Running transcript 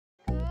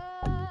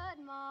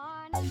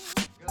Good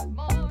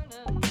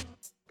morning.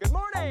 Good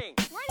morning.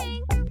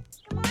 Morning.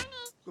 Good morning.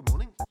 Good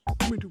morning.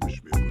 You mean to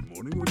wish me a good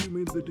morning, or do you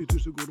mean that it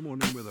is a good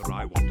morning whether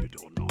I want it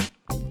or not?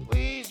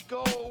 Please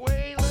go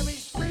away. Let me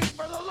speak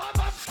for the love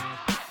of God.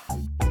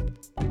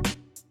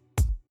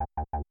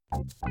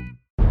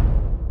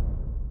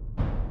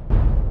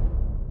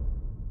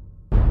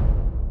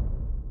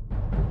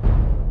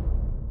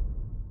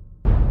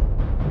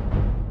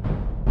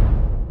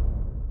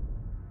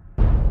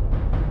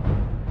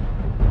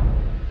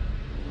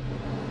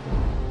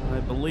 I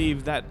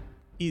believe that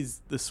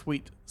is the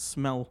sweet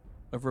smell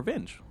of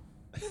revenge.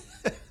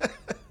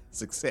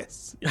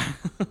 Success.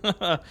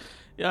 Yeah,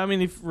 I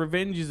mean, if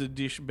revenge is a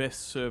dish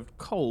best served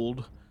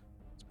cold,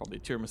 it's probably a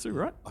tiramisu,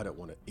 right? I don't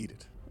want to eat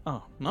it.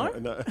 Oh, no?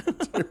 No.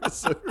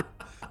 Tiramisu.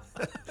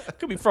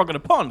 Could be frog in a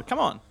pond. Come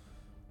on.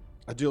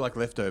 I do like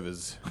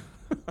leftovers.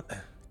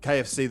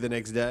 KFC the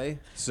next day,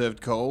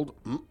 served cold.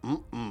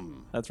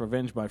 That's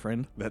revenge, my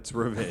friend. That's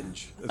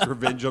revenge. That's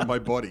revenge on my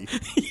body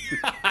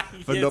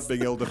for Yes. not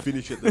being able to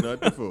finish it the night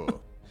before.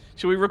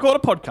 Should we record a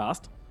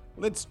podcast?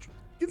 Let's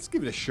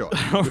give it a shot.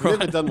 We've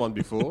never done one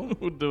before.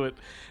 We'll do it.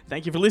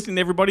 Thank you for listening,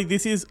 everybody.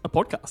 This is a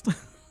podcast.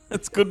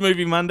 It's Good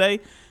Movie Monday.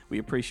 We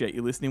appreciate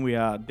you listening. We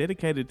are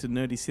dedicated to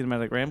nerdy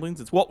cinematic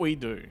ramblings. It's what we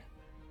do.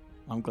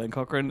 I'm Glenn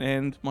Cochran,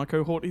 and my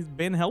cohort is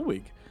Ben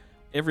Helwig.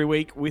 Every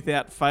week,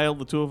 without fail,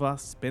 the two of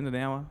us spend an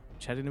hour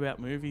chatting about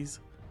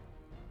movies,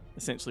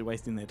 essentially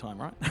wasting their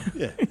time, right?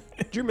 Yeah. Do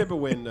you remember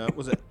when,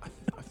 was it,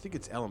 I think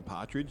it's Alan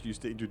Partridge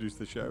used to introduce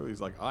the show. He's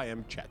like, I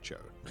am Chacho.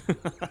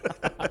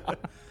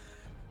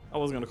 I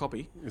wasn't going to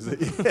copy. Is it?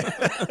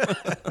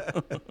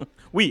 Yeah.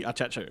 We are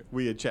Chat Show.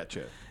 We are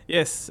Chacho.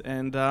 Yes,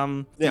 and...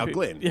 Now,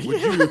 Glenn,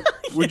 Yeah.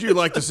 would you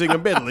like to sing a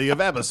medley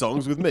of ABBA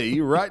songs with me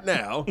right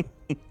now?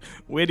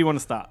 Where do you want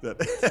to start?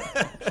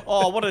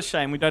 Oh, what a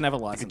shame. We don't have a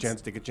Take a license.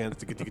 chance, take a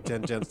chance, take a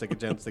chance, take a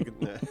chance, take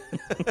a...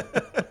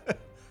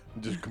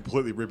 I'm just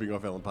completely ripping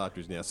off Alan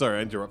Partridge now. Sorry,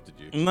 I interrupted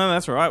you. No,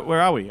 that's all right. Where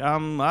are we? I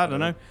don't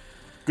know.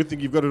 Good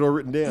thing you've got it all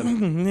written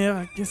down. Yeah,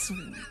 I guess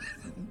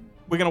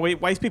we're going to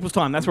waste people's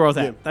time. That's where I was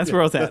at. Yeah, That's yeah,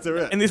 where I was at. that's all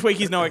right. And this week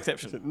is no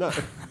exception. No.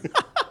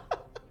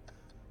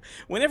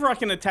 Whenever I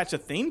can attach a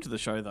theme to the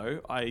show,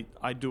 though,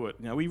 I do it.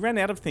 You know, we ran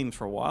out of themes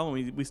for a while,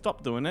 and we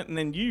stopped doing it, and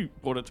then you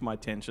brought it to my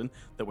attention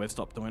that we've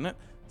stopped doing it,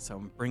 so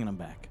I'm bringing them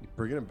back.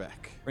 Bringing him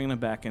back. Bringing them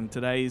back, and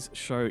today's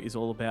show is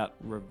all about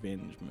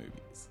revenge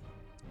movies.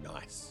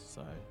 Nice.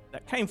 So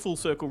that came full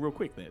circle real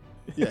quick there.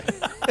 Yeah.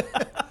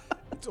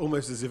 It's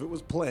almost as if it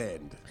was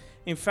planned.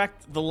 In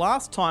fact, the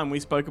last time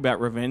we spoke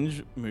about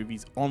revenge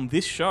movies on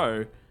this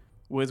show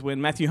was when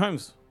Matthew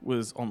Holmes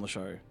was on the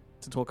show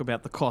to talk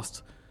about the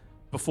cost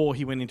before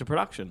he went into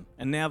production.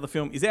 And now the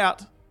film is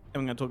out, and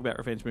we're going to talk about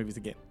revenge movies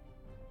again.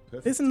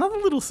 Perfect. There's another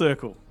little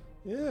circle.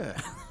 Yeah.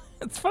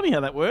 It's funny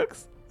how that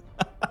works.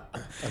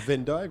 A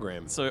Venn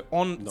diagram. So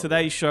on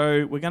today's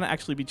show, we're going to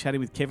actually be chatting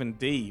with Kevin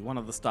D, one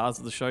of the stars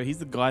of the show. He's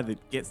the guy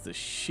that gets the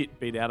shit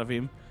beat out of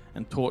him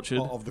and tortured.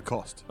 Of the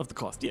cost. Of the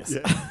cost, yes.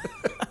 Yeah.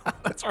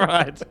 That's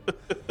right.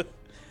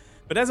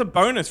 But as a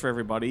bonus for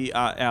everybody,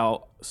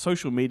 our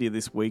social media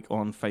this week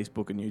on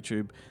Facebook and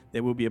YouTube,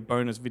 there will be a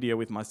bonus video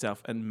with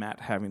myself and Matt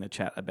having a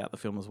chat about the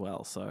film as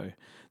well. So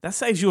that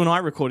saves you and I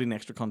recording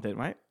extra content,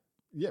 mate.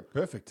 Yeah,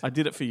 perfect. I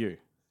did it for you.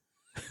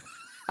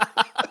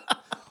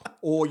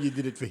 Or you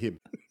did it for him.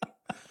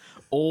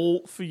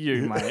 All for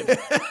you, mate.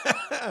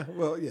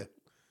 Well, yeah.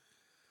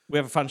 We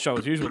have a fun show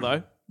as usual,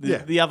 though.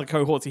 The other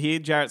cohorts are here.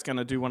 Jarrett's going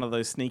to do one of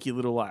those sneaky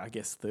little, I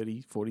guess,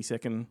 30,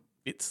 40-second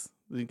bits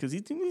because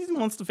he's in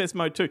Monster Fest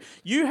mode too.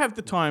 You have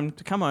the time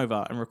to come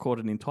over and record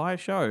an entire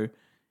show,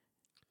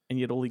 and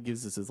yet all he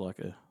gives us is like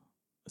a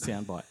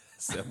soundbite.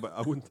 But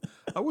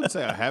I wouldn't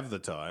say I have the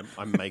time.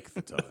 I make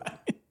the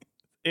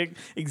time.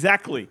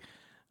 Exactly.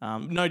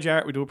 No,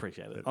 Jarrett, we do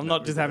appreciate it. I'm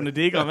not just having a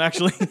dig. I'm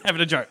actually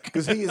having a joke.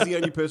 Because he is the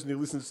only person who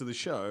listens to the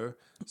show,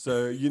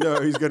 so you know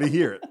he's going to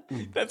hear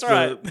it. That's So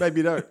right.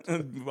 maybe don't.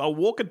 I'll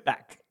walk it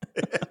back.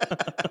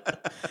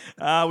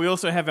 We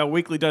also have our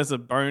weekly dose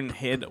of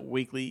Bonehead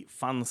Weekly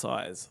Fun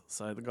Size.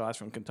 So the guys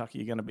from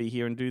Kentucky are going to be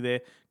here and do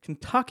their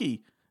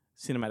Kentucky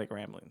cinematic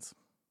ramblings.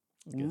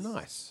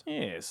 Nice.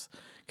 Yes.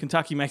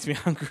 Kentucky makes me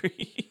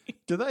hungry.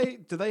 Do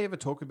they ever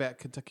talk about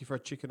Kentucky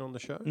Fried Chicken on the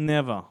show?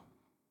 Never.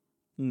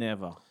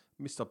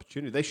 Missed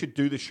opportunity. They should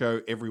do the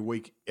show every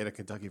week at a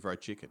Kentucky Fried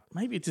Chicken.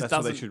 Maybe it just That's what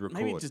doesn't. they should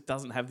Maybe it record. just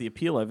doesn't have the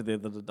appeal over there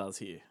that it does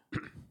here.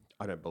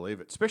 I don't believe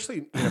it.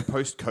 Especially in a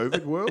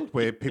post-COVID world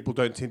where people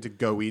don't tend to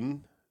go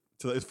in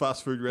to those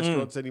fast food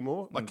restaurants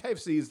anymore. Like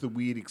KFC is the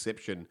weird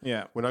exception.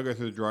 Yeah. When I go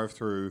through the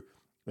drive-through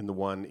and the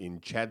one in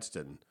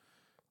Chadston,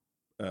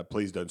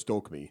 please don't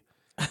stalk me.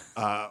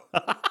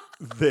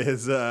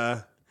 There's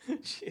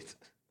Shit.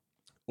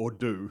 or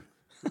do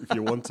if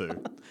you want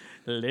to.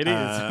 It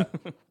is.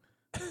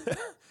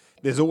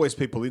 There's always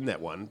people in that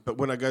one, but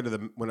when I go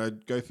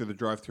through the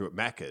drive-through at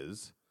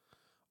Macca's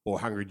or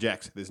Hungry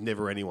Jack's, there's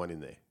never anyone in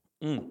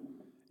there.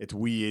 It's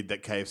weird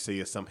that KFC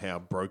has somehow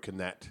broken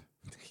that.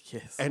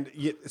 Yes. And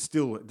yet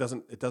still it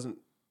doesn't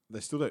they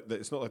still don't,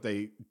 it's not like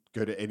they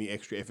go to any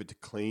extra effort to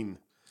clean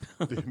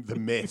the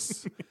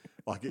mess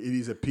Like it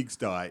is a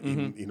pigsty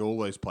in all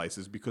those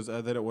places because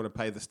they don't want to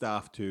pay the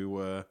staff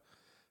to,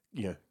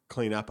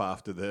 clean up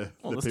after the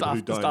people who the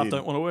dine staff in.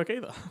 don't want to work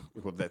either.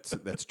 Well,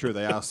 that's true.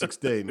 They are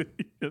 16.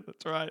 Yeah,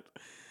 that's right.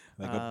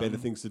 They got better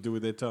things to do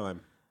with their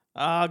time.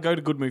 Go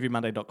to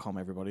goodmoviemonday.com,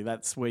 everybody.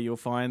 That's where you'll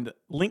find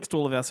links to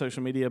all of our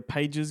social media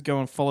pages. Go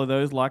and follow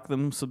those, like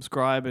them,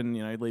 subscribe,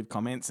 and leave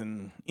comments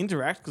and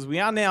interact, because we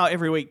are now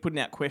every week putting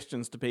out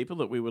questions to people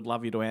that we would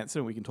love you to answer,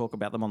 and we can talk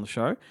about them on the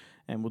show,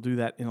 and we'll do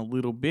that in a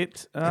little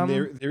bit. And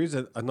there is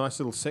a nice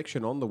little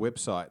section on the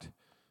website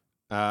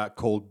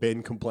called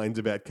Ben Complains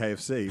About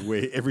KFC,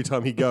 where every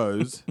time he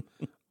goes...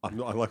 I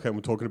like how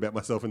I'm talking about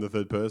myself in the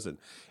third person.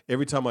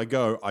 Every time I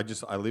go,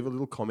 I leave a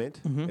little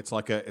comment. Mm-hmm. It's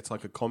like a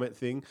comment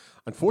thing.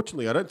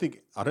 Unfortunately, I don't think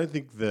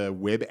the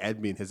web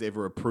admin has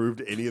ever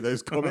approved any of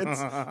those comments.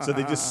 So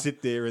they just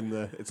sit there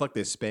it's like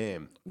they're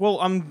spam. Well,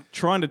 I'm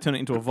trying to turn it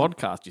into a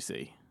vodcast, you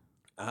see.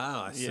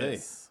 Ah, I see.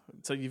 Yes.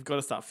 So you've got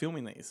to start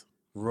filming these.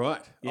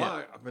 Right.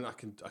 Yeah. I mean, I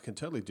can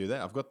totally do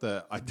that. I've got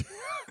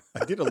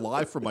I did a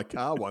live from my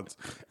car once,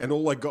 and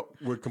all I got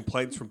were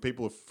complaints from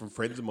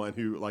friends of mine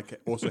who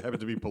also happen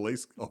to be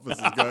police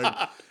officers going,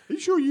 "Are you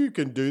sure you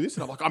can do this?"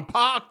 And I'm like, "I'm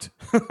parked.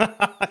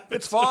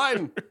 It's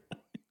fine.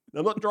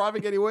 I'm not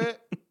driving anywhere."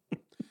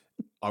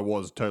 I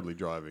was totally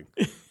driving,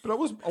 but I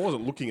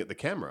wasn't looking at the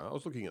camera. I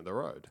was looking at the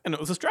road. And it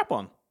was a strap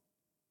on.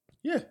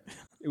 Yeah,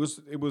 it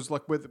was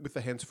like with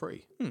the hands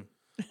free.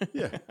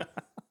 Yeah.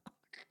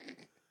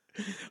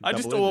 I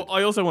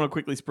also want to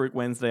quickly spruik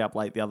Wednesday Up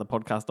Late, the other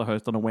podcast I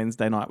host on a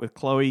Wednesday night with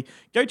Chloe.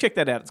 Go check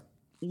that out. It's a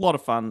lot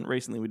of fun.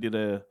 Recently we did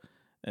an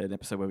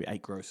episode where we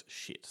ate gross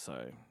shit,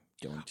 so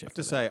go and check. I have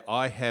to say,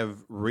 I have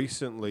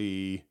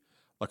recently,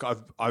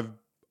 I've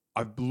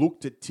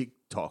looked at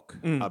TikTok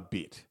a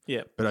bit,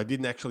 but I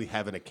didn't actually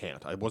have an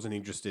account. I wasn't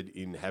interested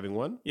in having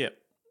one. Yep.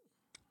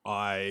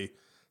 I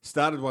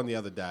started one the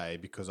other day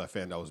because I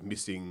found I was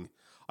missing.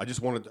 I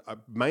just wanted,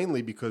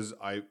 mainly because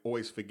I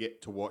always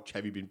forget to watch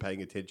Have You Been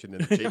Paying Attention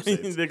in the cheap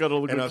seats. They got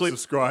all the good and I've clips.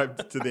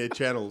 subscribed to their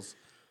channels.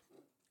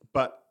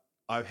 But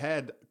I've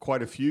had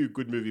quite a few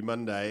Good Movie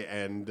Monday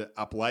and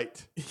Up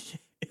Late.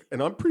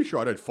 And I'm pretty sure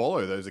I don't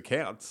follow those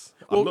accounts.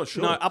 I'm not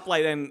sure. No, Up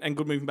Late and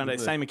Good Movie Monday,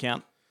 same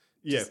account.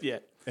 Yeah.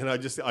 And I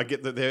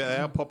get that they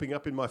are popping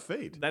up in my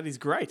feed. That is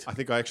great. I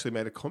think I actually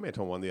made a comment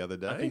on one the other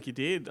day. I think you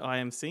did. I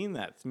am seeing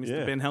that.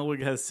 Mr. Ben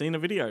Helwig has seen a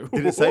video.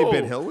 Did it say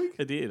Ben Helwig?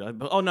 It did. No,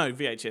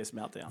 VHS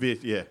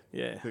Meltdown. Yeah.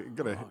 Yeah.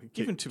 Gotta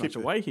Giving too much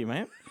away here,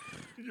 man.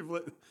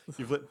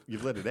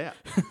 You've let it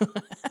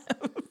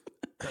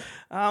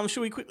out.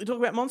 Should we quickly talk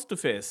about Monster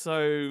Fest?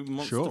 So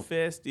Monster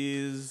Fest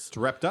is... It's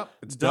wrapped up.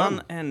 It's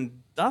done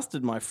and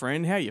dusted, my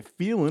friend. How you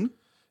feeling?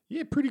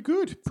 Yeah, pretty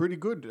good. Pretty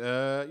good.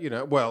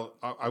 Well,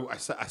 I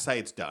say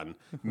it's done.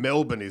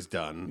 Melbourne is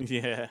done.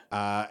 Yeah.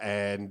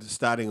 And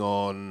starting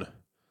on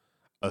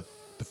a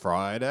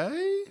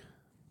Friday,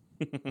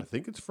 I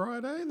think it's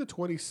Friday, the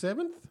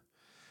 27th,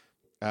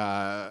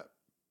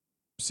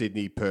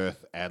 Sydney,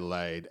 Perth,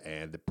 Adelaide,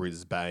 and the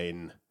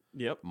Brisbane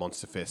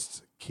Monster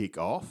Fests kick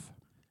off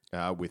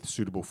with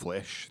Suitable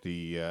Flesh,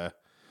 the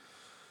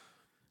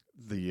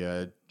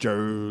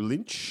Joe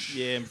Lynch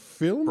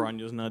film. Brian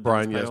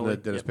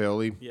Yuzna, Dennis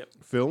Paoli Yep.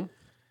 film.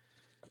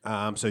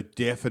 So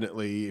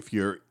definitely, if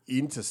you're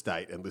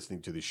interstate and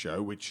listening to this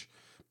show, which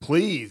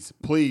please,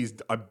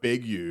 I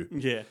beg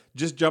you,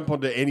 just jump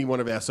onto any one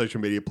of our social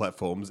media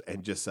platforms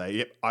and just say,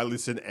 "Yep, I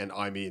listen and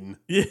I'm in."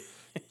 Yeah.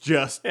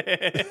 Just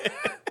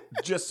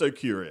so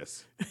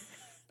curious.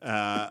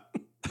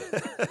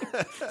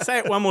 Say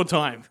it one more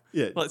time.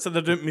 Yeah. So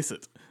they don't miss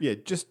it. Yeah,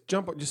 just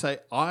jump on. Just say,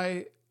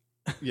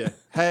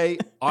 hey,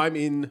 I'm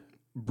in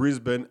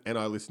Brisbane and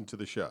I listen to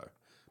the show.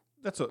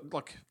 That's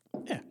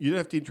you don't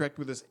have to interact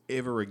with us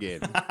ever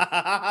again.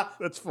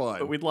 That's fine.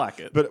 But we'd like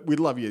it. But we'd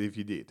love you if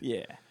you did.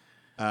 Yeah.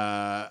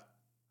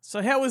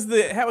 So how was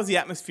the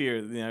atmosphere,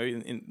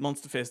 in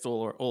Monster Fest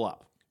all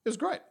up? It was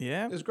great.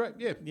 Yeah? It was great,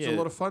 yeah. It was a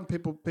lot of fun.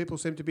 People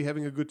seem to be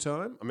having a good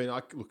time. I mean,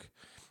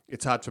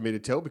 it's hard for me to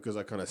tell because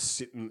I kind of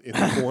sit in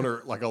the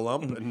corner like a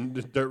lump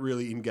and don't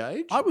really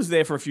engage. I was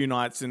there for a few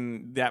nights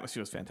and the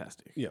atmosphere was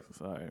fantastic. Yeah.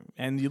 So,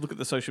 and you look at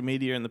the social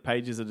media and the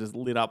pages are just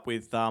lit up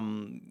with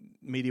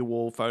media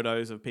wall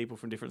photos of people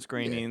from different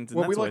screenings. Yeah.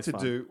 And we like to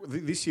do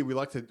this year. We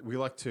like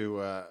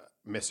to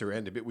mess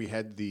around a bit. We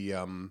had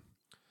the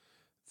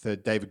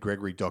David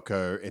Gregory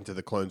doco, Enter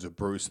the Clones of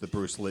Bruce, the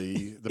Bruce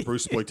Lee, the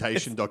Bruce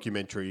exploitation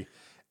documentary,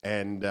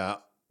 and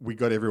we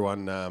got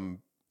everyone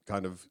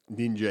kind of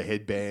ninja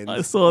headbands.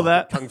 I saw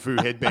that. Kung Fu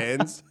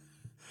headbands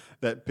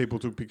that people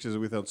took pictures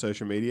with on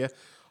social media.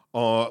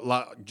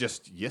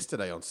 Just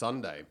yesterday on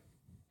Sunday,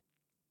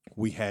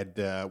 we had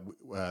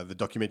the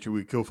documentary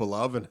We Kill for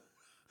Love, and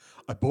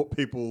I bought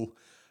people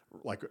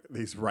like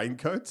these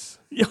raincoats,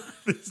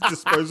 these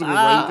disposable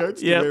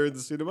raincoats to wear in the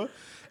cinema.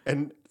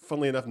 And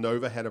funnily enough,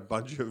 Nova had a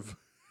bunch of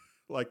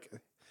like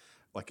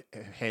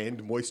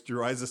hand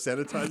moisturizer,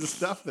 sanitizer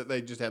stuff that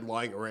they just had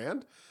lying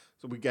around.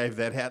 So we gave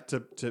that out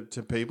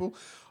to people.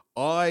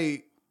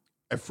 I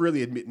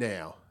freely admit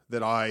now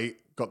that I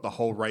got the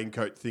whole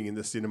raincoat thing in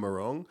the cinema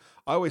wrong.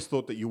 I always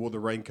thought that you wore the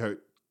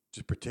raincoat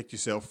to protect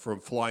yourself from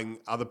flying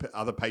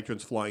other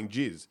patrons flying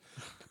jizz.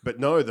 But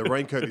no, the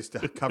raincoat is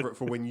to cover it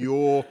for when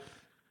you're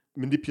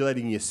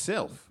manipulating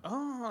yourself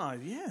Oh,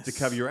 yes. to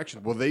cover your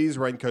action. Well, these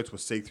raincoats were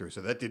see-through,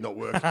 so that did not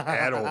work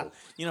at all.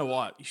 You know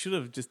what? You should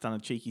have just done a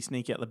cheeky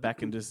sneak out the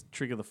back and just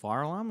trigger the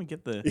fire alarm and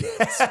get the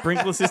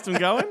sprinkler system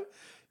going.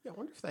 Yeah, I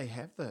wonder if they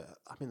have the.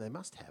 I mean, they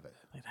must have it.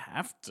 They'd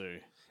have to.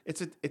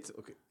 It's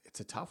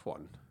a tough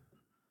one.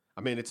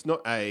 I mean, it's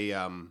not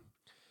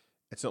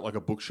like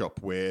a bookshop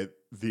where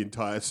the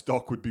entire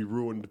stock would be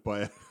ruined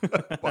by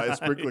a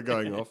sprinkler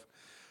going off.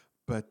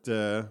 But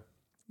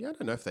yeah, I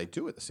don't know if they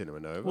do at the Cinema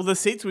Nova. Well, the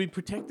seats will be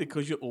protected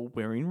because you're all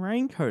wearing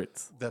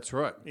raincoats. That's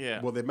right.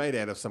 Yeah. Well, they're made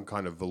out of some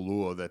kind of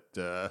velour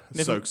that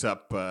soaks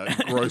up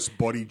gross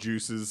body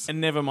juices. And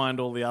never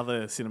mind all the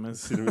other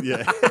cinemas.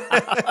 Yeah.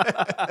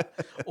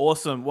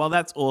 Awesome. Well,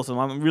 that's awesome.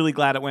 I'm really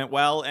glad it went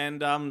well.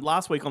 And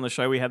last week on the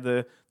show, we had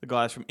the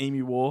guys from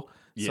Emu War.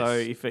 Yes.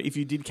 So if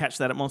you did catch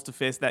that at Monster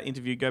Fest, that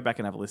interview, go back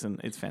and have a listen.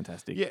 It's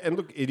fantastic. Yeah, and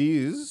look, it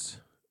is.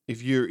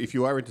 If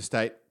you are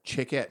interstate,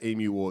 check out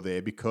Emu War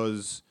there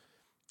because,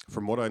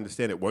 from what I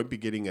understand, it won't be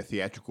getting a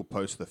theatrical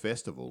post the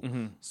festival.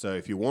 Mm-hmm. So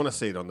if you want to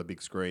see it on the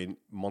big screen,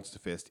 Monster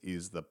Fest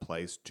is the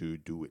place to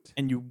do it.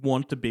 And you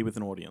want to be with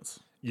an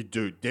audience. You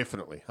do,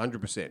 definitely,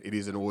 100%. It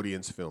is an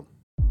audience film.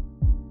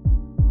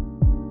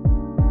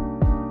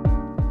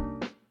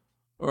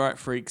 All right,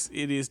 freaks,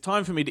 it is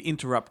time for me to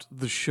interrupt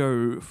the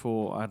show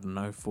for,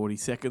 40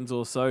 seconds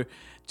or so,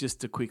 just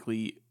to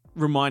quickly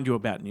remind you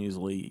about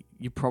Newsly.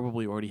 You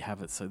probably already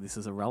have it, so this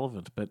is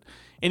irrelevant. But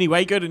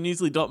anyway, go to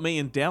newsly.me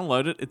and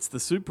download it. It's the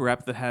super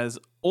app that has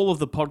all of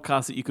the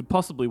podcasts that you could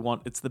possibly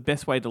want. It's the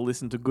best way to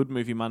listen to Good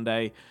Movie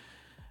Monday.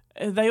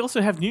 They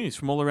also have news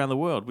from all around the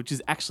world, which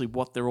is actually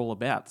what they're all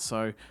about.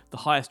 So the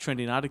highest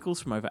trending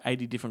articles from over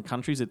 80 different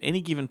countries at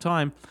any given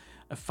time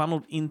are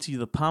funneled into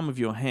the palm of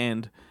your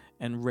hand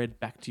and read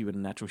back to you in a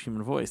natural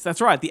human voice.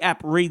 That's right, the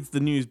app reads the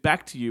news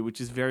back to you,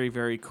 which is very,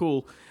 very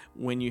cool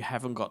when you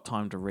haven't got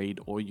time to read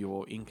or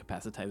you're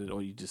incapacitated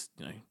or you just,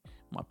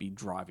 might be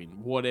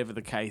driving. Whatever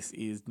the case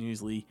is,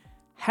 Newsly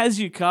has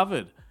you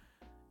covered.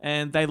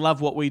 And they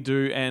love what we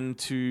do, and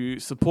to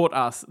support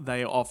us,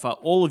 they offer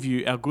all of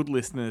you, our good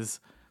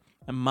listeners,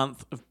 a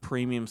month of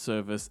premium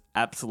service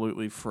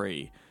absolutely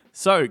free.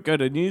 So go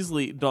to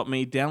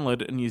newsly.me,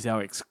 download it, and use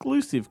our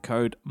exclusive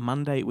code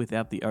Monday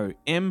without the O,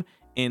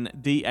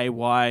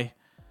 MNDAY.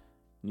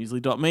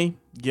 Newsly.me,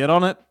 get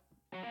on it.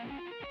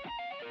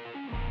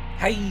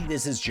 Hey,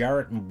 this is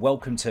Jarrett and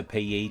welcome to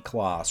PE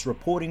Class,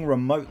 reporting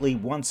remotely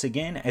once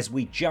again as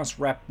we just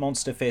wrapped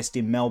Monster Fest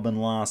in Melbourne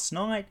last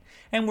night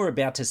and we're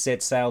about to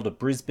set sail to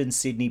Brisbane,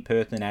 Sydney,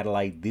 Perth and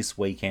Adelaide this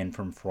weekend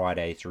from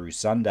Friday through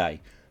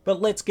Sunday.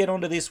 But let's get on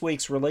to this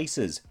week's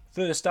releases.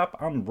 First up,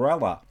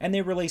 Umbrella, and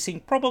they're releasing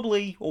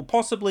probably or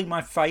possibly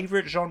my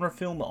favourite genre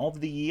film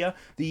of the year.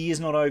 The year's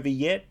not over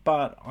yet,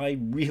 but I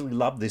really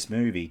love this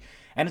movie.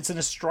 And it's an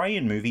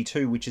Australian movie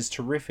too, which is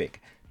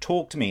terrific.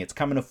 Talk to Me. It's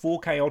coming to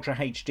 4K Ultra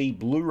HD,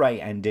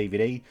 Blu-ray and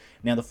DVD.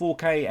 Now the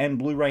 4K and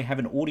Blu-ray have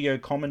an audio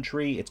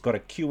commentary. It's got a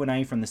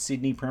Q&A from the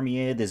Sydney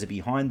premiere. There's a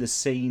behind the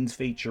scenes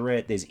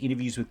featurette. There's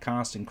interviews with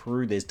cast and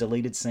crew. There's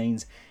deleted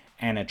scenes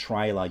and a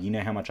trailer. You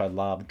know how much I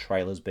love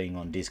trailers being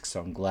on disc,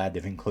 so I'm glad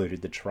they've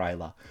included the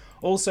trailer.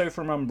 Also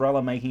from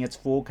Umbrella making its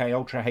 4K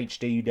Ultra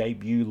HD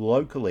debut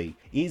locally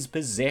is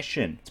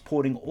Possession. It's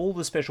porting all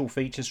the special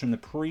features from the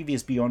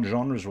previous Beyond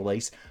Genres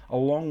release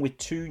along with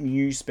 2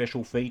 new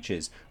special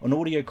features, an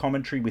audio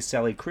commentary with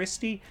Sally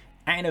Christie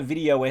and a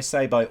video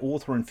essay by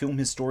author and film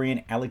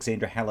historian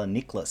Alexandra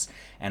Haller-Nicholas,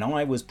 and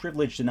I was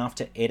privileged enough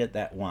to edit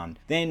that one.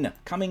 Then,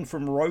 coming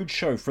from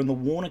Roadshow from the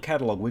Warner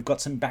catalogue, we've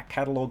got some back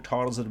catalogue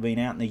titles that have been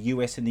out in the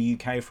US and the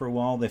UK for a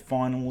while. They're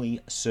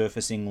finally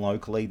surfacing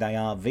locally. They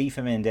are V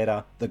for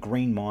Vendetta, The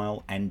Green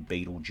Mile, and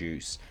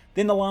Beetlejuice.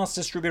 Then the last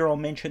distributor I'll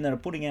mention that are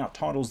putting out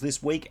titles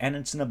this week, and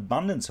it's an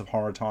abundance of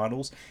horror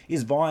titles,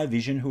 is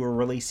Viavision, who are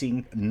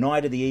releasing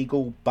Night of the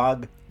Eagle,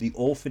 Bug, The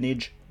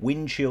Orphanage,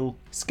 Wind Chill,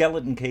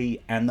 Skeleton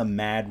Key, and The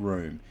Mad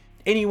Room.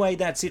 Anyway,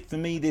 that's it for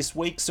me this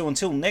week, so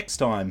until next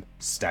time,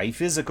 stay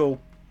physical.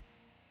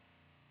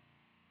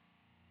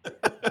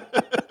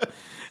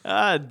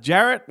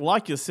 Jarrett,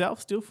 like yourself,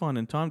 still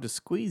finding time to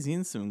squeeze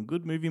in some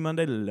Good Movie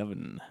Monday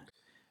lovin'.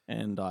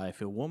 And I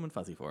feel warm and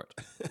fuzzy for it.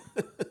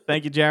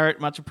 Thank you,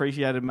 Jarrett. Much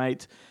appreciated,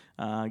 mate.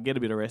 Get a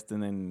bit of rest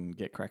and then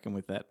get cracking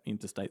with that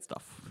interstate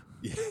stuff.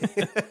 Yeah.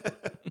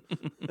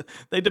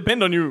 They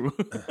depend on you.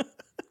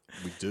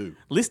 We do.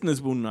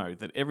 Listeners will know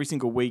that every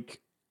single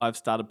week I've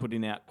started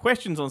putting out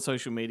questions on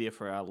social media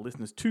for our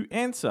listeners to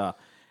answer.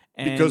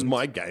 And because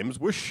my games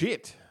were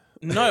shit.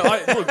 No,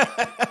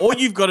 look, all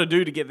you've got to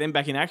do to get them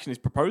back in action is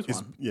propose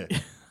one. Yeah.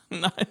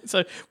 No,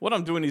 so what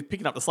I'm doing is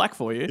picking up the slack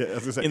for you. Yeah, I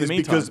was gonna say, in the it's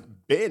meantime, because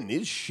Ben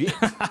is shit.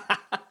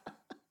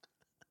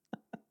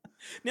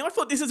 Now I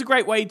thought this is a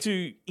great way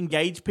to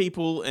engage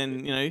people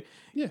and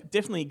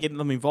definitely getting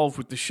them involved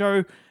with the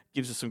show.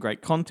 Gives us some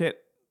great content,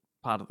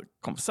 part of the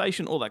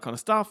conversation, all that kind of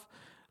stuff.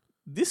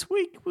 This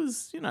week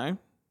was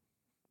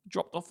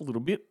dropped off a little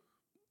bit.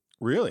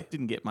 Really?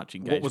 Didn't get much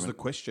engagement. What was the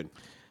question?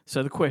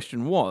 So the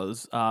question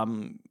was,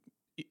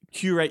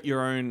 curate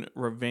your own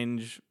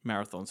revenge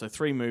marathon. So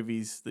 3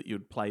 movies that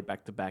you'd play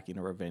back to back in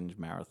a revenge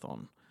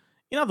marathon.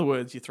 In other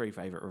words, your 3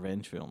 favourite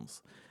revenge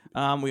films.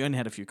 We only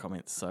had a few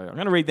comments, so I'm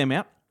going to read them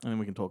out, and then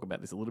we can talk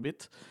about this a little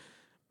bit.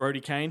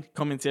 Brody Kane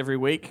comments every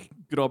week.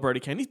 Good old Brody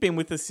Kane. He's been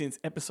with us since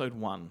episode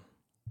 1.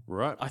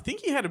 Right. I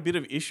think he had a bit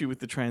of issue with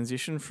the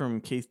transition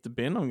from Keith to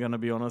Ben, I'm going to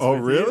be honest Oh,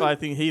 with really? you. I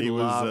think he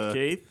loved was,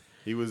 Keith.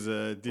 He was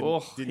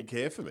didn't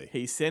care for me.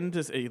 He sent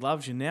us. He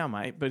loves you now,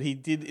 mate. But he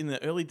did in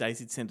the early days.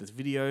 He'd send us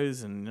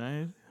videos,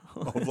 and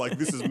Of like,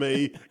 this is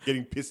me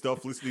getting pissed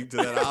off listening to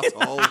that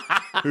asshole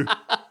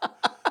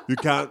who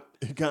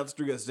can't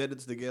string a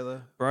sentence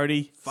together.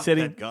 Brody, Fuck set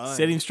that guy.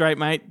 him straight,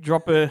 mate.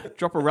 Drop a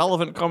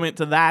relevant comment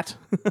to that.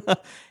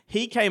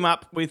 He came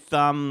up with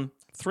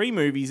 3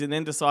 movies and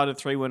then decided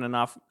 3 weren't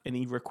enough, and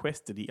he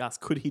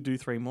asked, could he do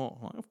 3 more?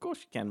 I'm like, of course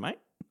you can, mate.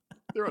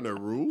 There are no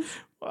rules.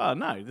 Oh,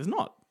 no, there's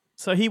not.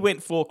 So he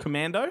went for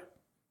Commando,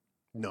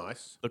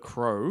 Nice. The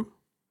Crow,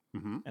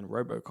 Mm-hmm. and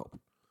RoboCop.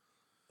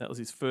 That was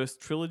his first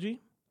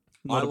trilogy.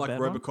 I Not a like bad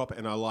one. RoboCop,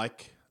 and I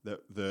like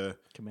the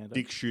Commando.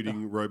 dick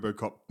shooting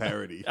RoboCop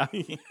parody.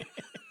 I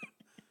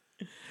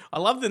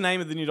love the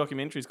name of the new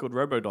documentary. It's called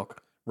RoboDoc.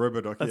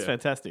 RoboDoc. That's yeah.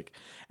 fantastic.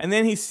 And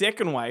then his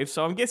second wave.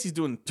 So I guess he's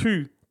doing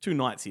two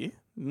nights here.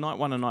 Night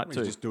 1 and night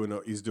 2.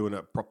 He's doing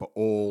a proper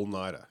all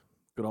nighter.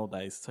 Good old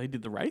days. So he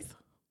did The Wraith.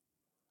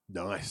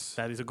 Nice.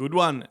 That is a good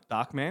one.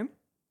 Darkman.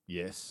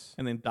 Yes.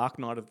 And then Dark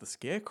Knight of the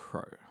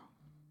Scarecrow.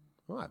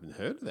 Oh, I haven't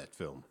heard of that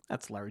film.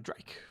 That's Larry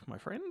Drake, my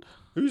friend.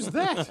 Who's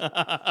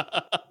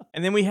that?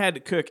 And then we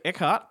had Kirk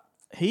Eckhart.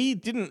 He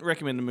didn't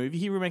recommend a movie.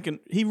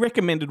 He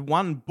recommended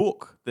one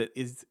book that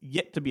is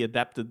yet to be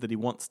adapted that he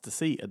wants to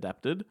see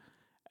adapted.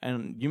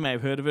 And you may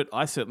have heard of it.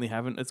 I certainly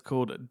haven't. It's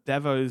called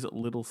Davo's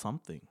Little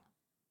Something.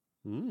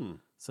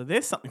 So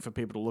there's something for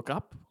people to look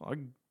up. I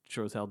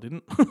sure as hell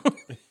didn't.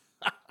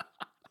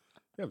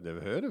 I've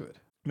never heard of it.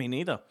 Me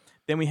neither.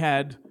 Then we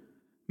had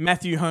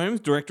Matthew Holmes,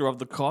 director of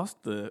The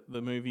Cost, the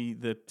movie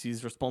that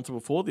is responsible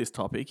for this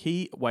topic.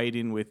 He weighed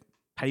in with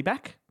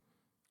Payback,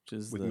 which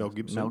is With the Mel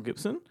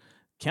Gibson.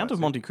 Count of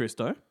Monte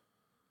Cristo,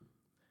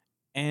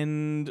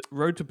 and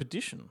Road to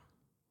Perdition.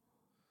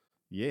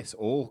 Yes,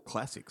 all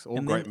classics, all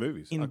And great then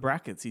movies. In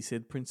brackets, he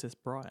said Princess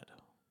Bride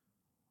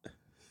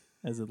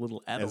as a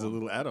little add-on. As a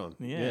little add-on.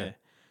 Yeah.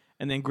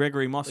 And then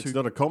Gregory Moss, It's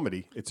not a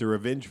comedy, it's a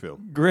revenge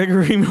film.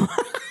 Gregory Moss.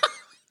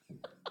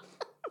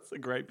 That's a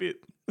great bit.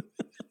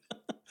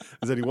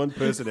 There's only one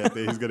person out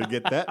there who's going to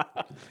get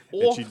that,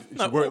 Or- and she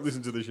no, won't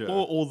listen to the show.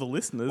 Or all the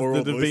listeners Or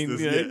all that have the been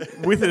listeners,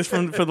 with us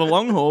for the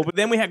long haul. But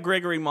then we had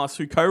Gregory Moss,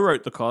 who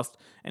co-wrote The Cost,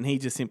 and he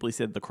just simply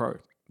said The Crow.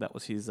 That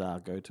was his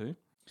go-to.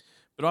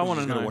 But I want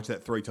to She's going know. to watch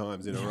that 3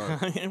 times in a row.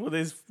 Well,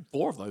 there's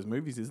 4 of those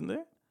movies, isn't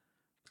there?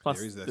 Plus,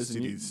 There is that there's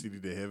a City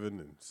to Heaven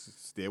and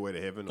Stairway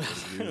to Heaven. Or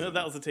whatever it is.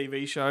 that was a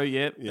TV show,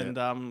 yep. Yeah.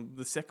 And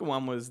the second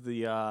one was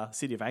the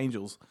City of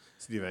Angels.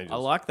 City of Angels. I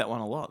like that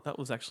one a lot. That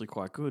was actually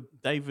quite good.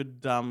 David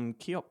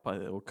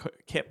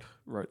Kep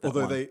wrote that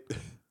Although one.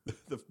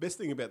 the best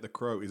thing about The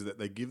Crow is that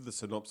they give the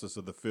synopsis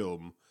of the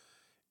film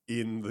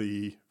in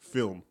the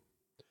film.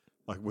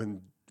 Like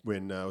when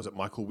was it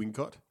Michael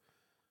Wincott?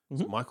 Was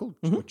it Michael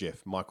or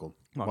Jeff? Michael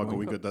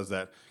Wincott does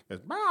that. He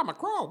goes, I'm a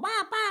crow.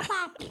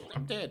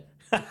 I'm dead.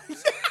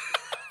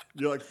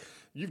 You're like,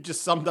 you've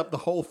just summed up the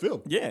whole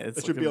film. Yeah, it's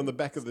it should like be on the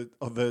back of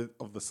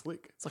the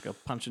slick. It's like a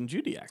Punch and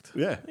Judy act.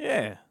 Yeah.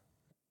 Yeah.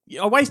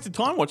 I wasted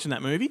time watching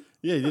that movie.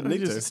 Yeah, you didn't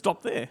need just to.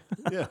 stop there.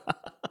 Yeah.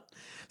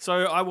 So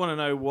I want to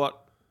know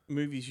what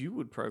movies you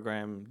would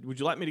program. Would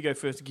you like me to go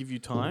first to give you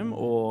time,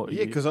 or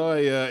Yeah, because I,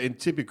 in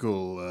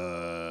typical,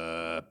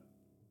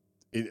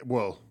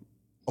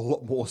 a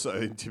lot more so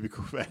in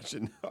typical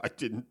fashion, I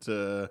didn't.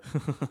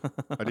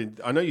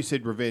 I know you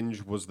said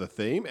revenge was the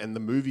theme, and the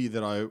movie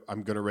that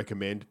I'm going to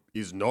recommend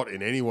is not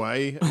in any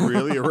way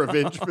really a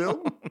revenge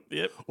film.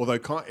 Yep. Although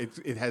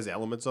it has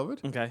elements of it.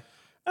 Okay,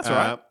 that's all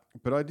right.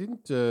 But I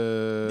didn't.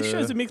 This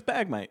show's a mixed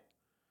bag, mate.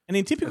 And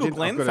in typical I've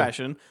Glenn gotta-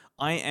 fashion,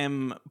 I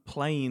am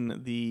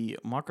playing the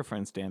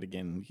microphone stand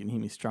again. You can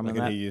hear me strumming I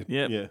can that. hear you.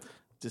 Yep. Yeah.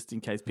 Just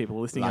in case people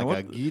are listening. Like What-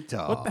 a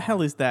guitar. What the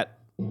hell is that?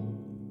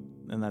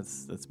 And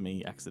that's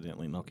me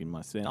accidentally knocking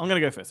my stand. I'm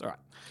going to go first. All right.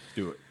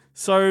 Do it.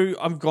 So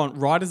I've gone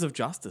Riders of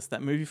Justice,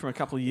 that movie from a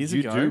couple of years You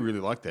ago. do really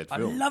like that I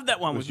film. love that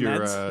one was with your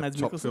Mads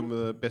top Mikkelsen.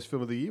 film, best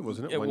film of the year,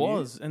 wasn't it? It One year?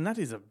 was, and that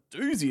is a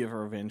doozy of a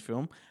revenge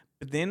film.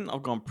 But then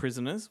I've gone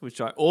Prisoners, which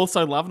I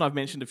also love, and I've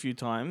mentioned a few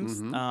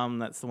times. Mm-hmm.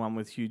 That's the one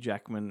with Hugh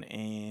Jackman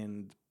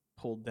and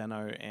Paul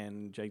Dano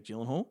and Jake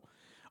Gyllenhaal.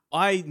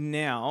 I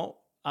now,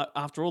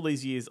 after all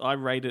these years, I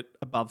rate it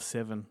above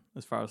 7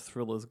 as far as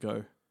thrillers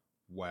go.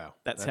 Wow.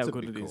 That's how a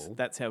good big it is. call.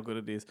 That's how good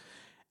it is.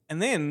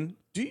 And then,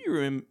 do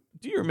you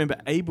remember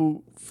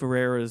Abel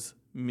Ferreira's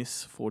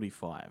Miss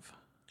 45?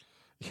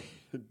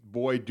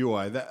 Boy, do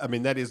I.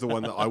 That is the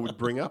one that I would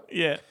bring up.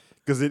 Yeah.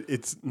 Because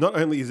it's not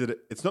only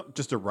it's not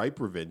just a rape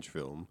revenge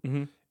film,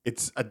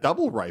 it's a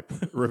double rape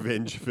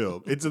revenge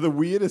film. It's the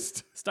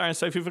weirdest. Starring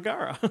Sophie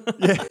Vergara.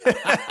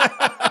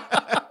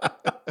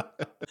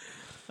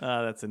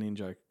 That's an in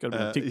joke. Got to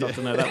be on TikTok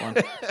to know that one.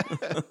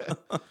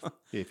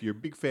 Yeah, if you're a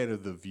big fan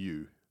of The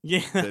View,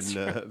 Yeah, then that's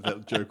right.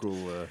 that joke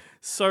will.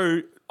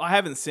 So I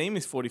haven't seen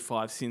Miss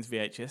 45 since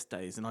VHS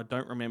days, and I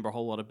don't remember a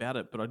whole lot about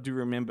it, but I do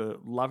remember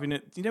loving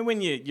it. You know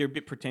when you're a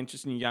bit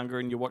pretentious and you're younger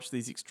and you watch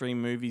these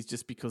extreme movies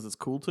just because it's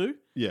cool to?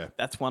 Yeah.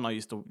 That's one I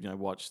used to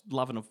watch.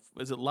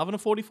 Is it Love and a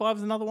 45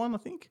 is another one, I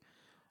think?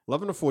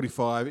 Love and a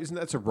 45, isn't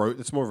that a road?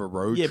 That's more of a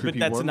road Yeah, trippy but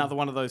that's one. another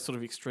one of those sort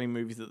of extreme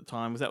movies at the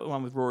time. Was that the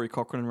one with Rory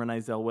Cochrane and Renee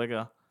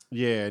Zellweger?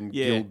 Yeah, and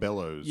Yeah. Gil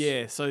Bellows.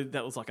 Yeah, so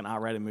that was like an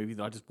R-rated movie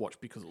that I just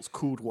watched because it was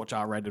cool to watch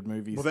R-rated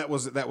movies. Well, that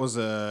was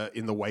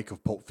in the wake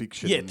of Pulp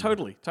Fiction. Yeah,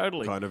 totally.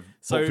 Kind of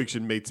So- Pulp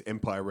Fiction meets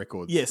Empire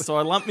Records. Yeah, so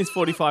I lumped Miss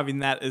 45 in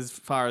that as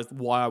far as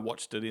why I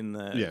watched it in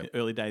the Yeah.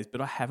 early days,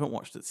 but I haven't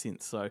watched it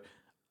since. So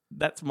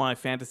that's my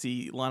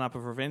fantasy lineup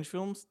of revenge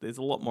films. There's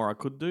a lot more I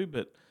could do,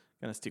 but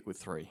I'm going to stick with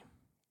 3.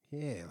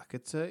 Yeah, like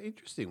it's an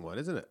interesting one,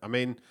 isn't it? I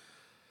mean,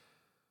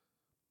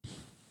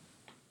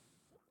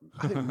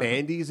 I think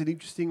Mandy is an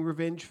interesting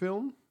revenge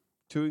film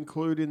to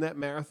include in that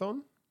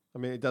marathon. I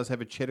mean, it does have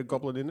a cheddar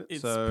goblin in it,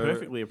 It's so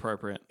perfectly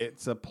appropriate.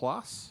 it's a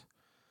plus.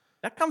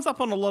 That comes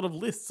up on a lot of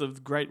lists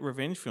of great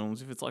revenge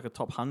films. If it's like a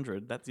top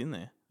 100, that's in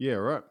there. Yeah,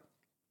 right.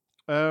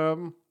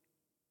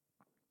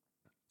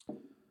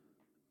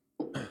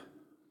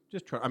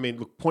 Just try. I mean,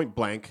 look, Point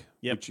Blank,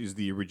 Yep. which is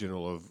the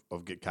original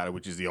of Get Carter,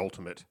 which is the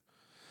ultimate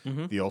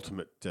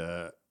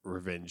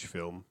revenge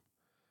film.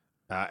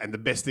 And the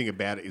best thing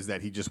about it is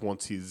that he just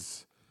wants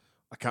his.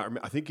 I can't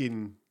remember. I think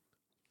in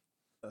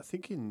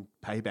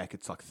Payback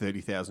it's like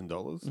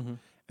 $30,000,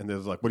 and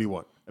there's like, what do you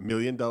want? $1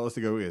 million to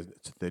go with?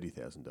 It's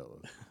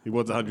 $30,000. He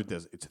wants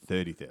 $100,000. It's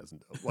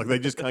 $30,000. Like they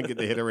just can't get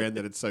their head around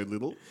that it's so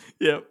little.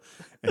 Yep.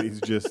 And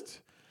he's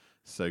just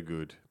so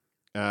good.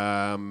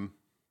 I'm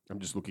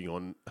just looking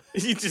on.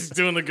 You're just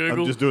doing the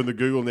Google. I'm just doing the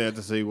Google now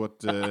to see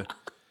what.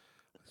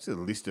 It's a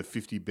list of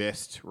 50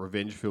 best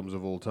revenge films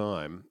of all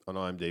time on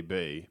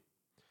IMDb.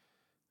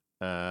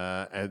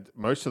 And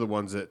most of the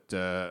ones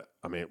that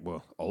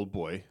Old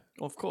Boy,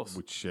 Of course.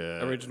 which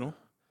Original.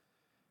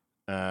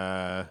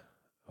 the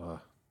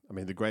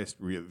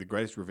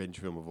greatest revenge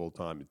film of all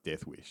time is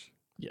Death Wish.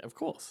 Yeah, of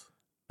course.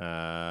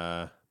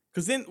 Unforgiven.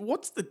 Because then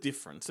what's the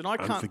difference? And I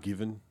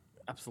can't...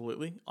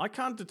 Absolutely. I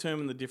can't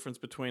determine the difference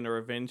between a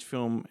revenge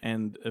film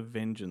and a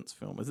vengeance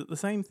film. Is it the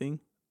same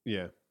thing?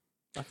 Yeah,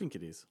 I think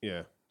it is.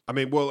 yeah. I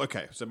mean, well,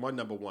 okay. So my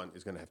number one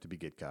is going to have to be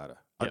Get Carter.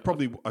 Yep.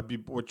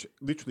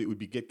 Literally, it would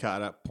be Get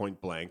Carter,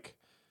 Point Blank,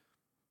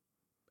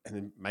 and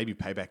then maybe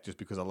Payback, just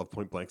because I love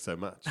Point Blank so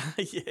much.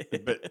 Yeah.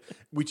 But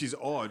which is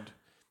odd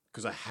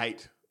because I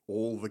hate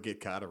all the Get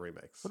Carter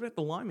remakes. What about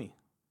the Limey?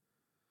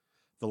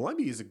 The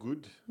Limey is a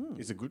good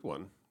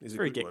one. It's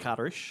very Get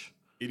Carter-ish.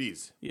 It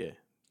is. Yeah.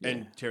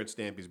 And Terrence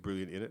Stamp is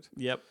brilliant in it.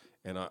 Yep.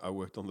 And I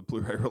worked on the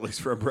Blu-ray release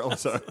for Umbrella,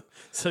 so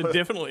So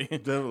definitely.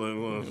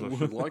 definitely I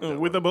should like that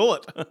With one. a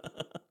bullet.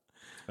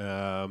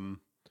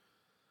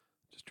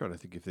 Just trying to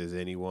think if there's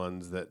any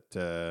ones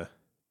that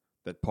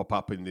pop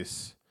up in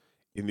this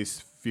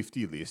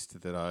 50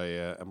 list that I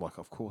am like,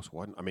 of course,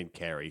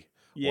 Carrie.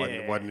 Why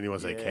didn't anyone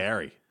say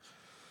Carrie?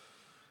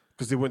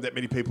 Because there weren't that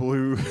many people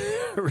who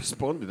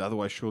responded.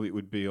 Otherwise, surely it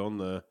would be on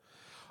the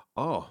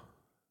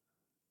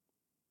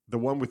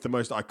one with the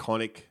most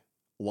iconic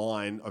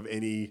line of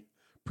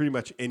pretty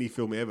much any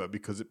film ever,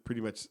 because it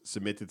pretty much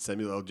cemented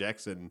Samuel L.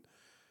 Jackson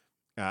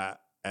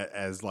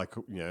as like,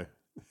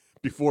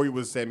 before he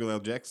was Samuel L.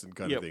 Jackson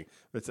kind of thing.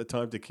 It's A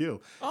Time to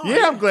Kill. Oh,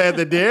 yeah, I'm glad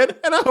they're dead,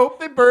 and I hope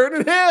they burn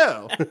in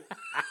hell.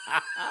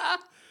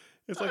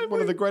 It's like one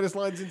of the greatest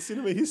lines in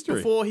cinema history.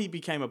 Before he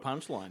became a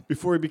punchline.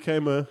 Before he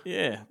became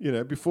Yeah.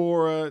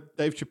 before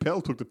Dave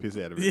Chappelle took the piss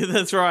out of it. Yeah,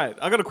 that's right.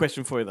 I got a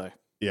question for you, though.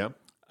 Yeah.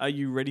 Are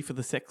you ready for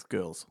the sex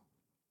girls?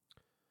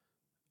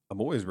 I'm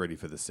always ready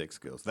for the sex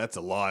girls. That's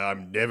a lie.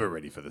 I'm never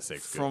ready for the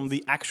sex girls. From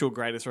the actual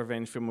greatest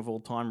revenge film of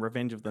all time,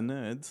 Revenge of the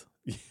Nerds.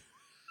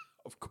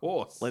 Of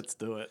course. Let's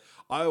do it.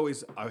 I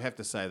have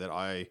to say that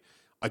I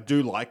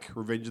do like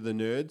Revenge of the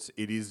Nerds.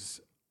 It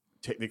is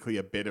technically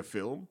a better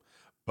film,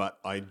 but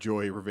I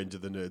enjoy Revenge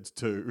of the Nerds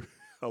 2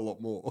 a lot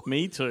more.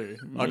 Me too.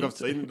 I've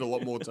seen it a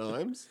lot more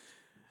times.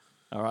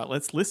 All right,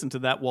 let's listen to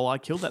that while I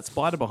kill that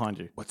spider behind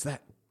you. What's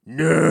that?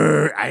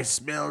 Nerd. I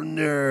smell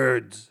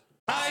nerds.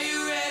 Are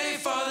you ready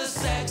for the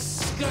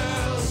sex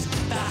girls?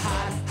 The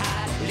hot,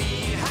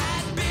 big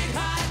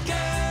hot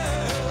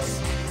girls.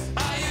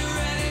 Are you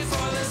ready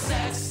for the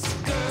sex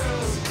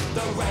girls?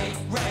 The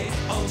right,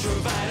 ultra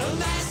vital,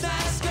 nice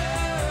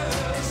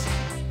girls.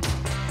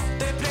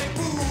 They play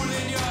pool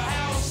in your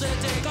house and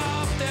take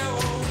off their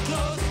own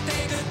clothes.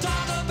 They can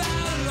talk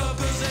about love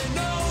 'cause they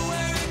know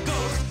where it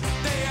goes.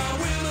 They are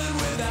women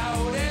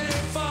without any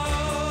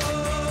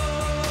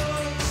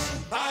faults.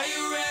 Are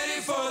you ready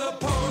for the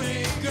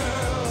pony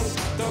girls?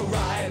 The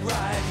ride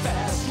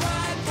fast,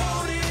 ride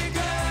pony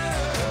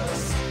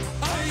girls.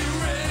 Are you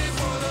ready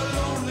for the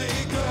lonely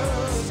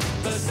girls?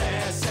 The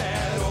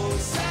sad, old,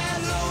 sad,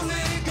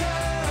 lonely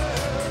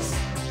girls.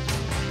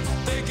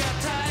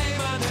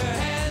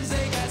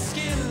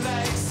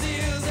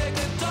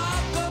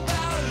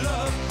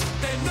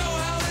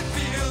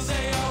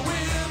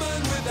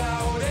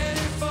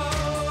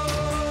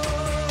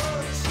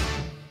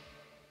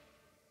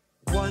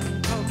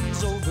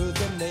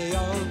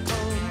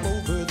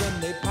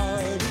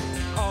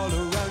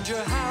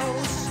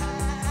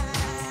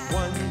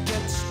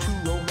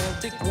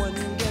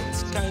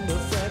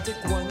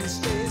 one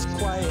stays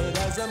quiet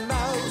as a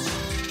mouse.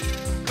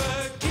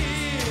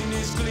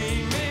 Bikinis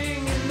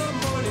gleaming in the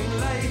morning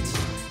light.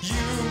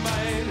 You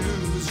might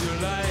lose your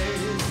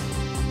life.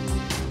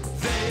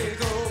 They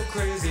go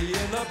crazy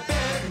in the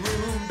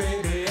bedroom,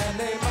 baby, and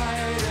they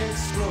might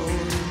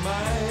explode your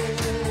mind.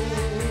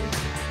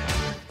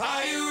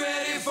 Are you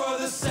ready for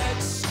the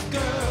sex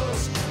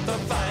girls? The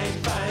fine,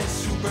 fine,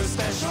 super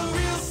special,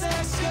 real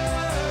sex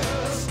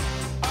girls.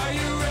 Are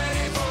you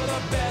ready for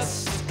the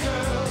best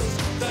girls?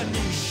 The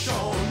niche,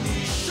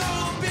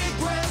 big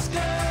West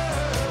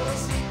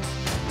girls.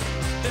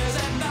 There's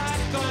a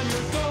knock on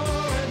your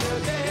door and they're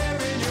there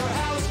in your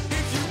house.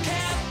 If you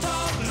can't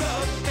talk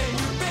love, then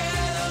you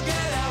better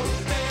get out.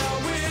 They are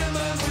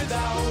women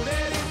without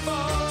any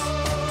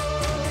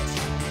fault,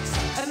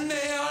 and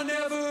they are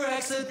never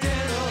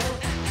accidental,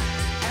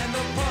 and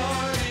the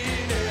party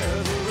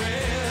never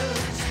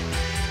ends.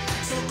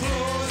 So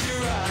close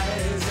your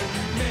eyes and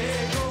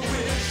make a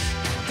wish.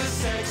 The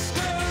sex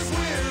girls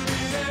will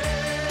be there.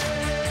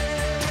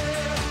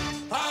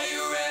 Are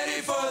you ready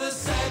for the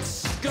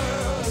sex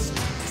girls?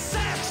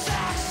 Sex,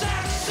 sex,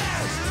 sex,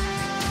 sex.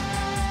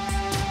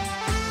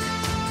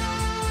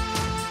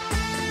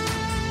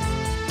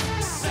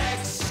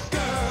 Sex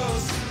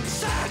girls.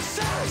 Sex,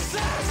 sex,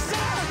 sex,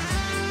 sex.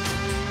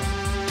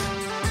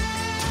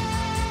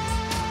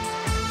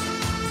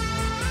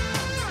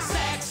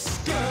 Sex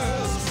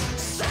girls.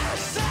 Sex,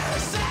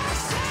 sex, sex,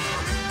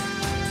 sex.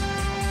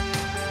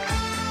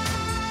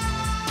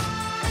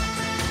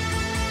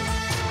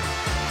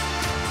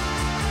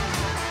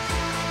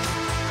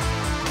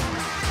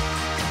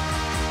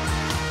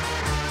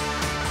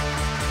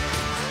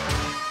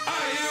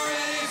 Are you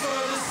ready for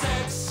the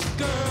sex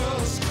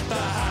girls? The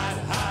hot,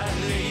 hot,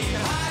 lean,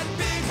 hot,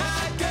 big,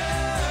 hot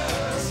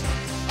girls.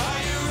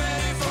 Are you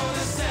ready for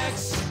the sex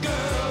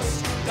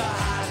girls? The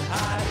hot,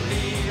 hot,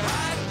 lean,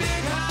 hot,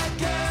 big, hot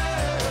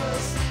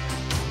girls.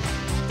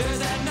 There's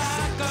that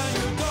knock on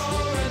your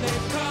door and they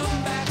come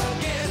back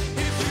again.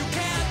 If you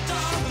can't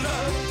talk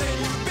love, then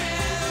you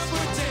better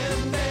pretend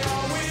they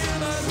are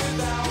winners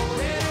without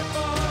any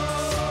fault.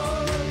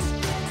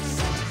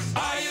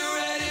 Are you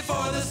ready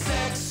for the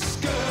sex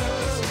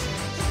girls?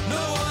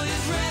 No one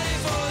is ready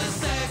for the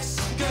sex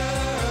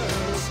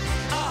girls.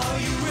 Are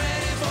you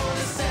ready for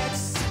the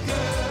sex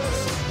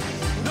girls?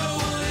 No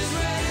one is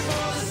ready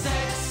for the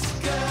sex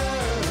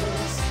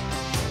girls.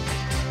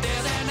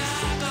 There's a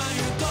knock on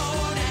your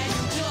door and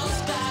you just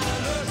gotta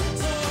learn.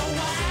 So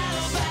wild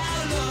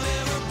about love,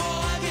 every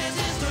boy gets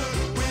his turn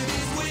with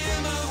these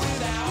women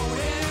without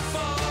any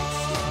fault.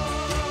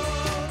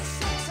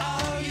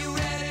 Are you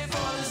ready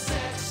for the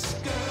sex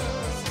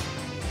girls?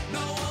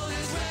 No one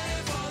is ready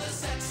for the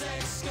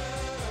sex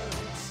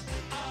girls.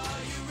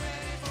 Are you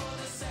ready for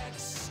the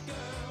sex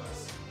girls?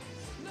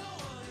 No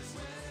one is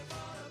ready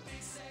for the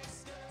big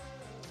sex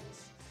girls.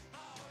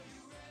 Are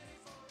you ready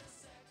for the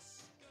sex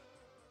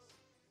girls?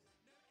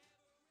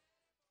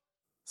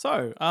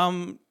 So,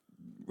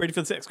 ready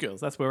for the sex girls?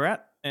 That's where we're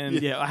at.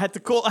 And yeah, I had to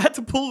pull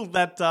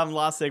that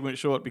last segment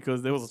short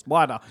because there was a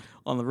spider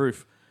on the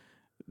roof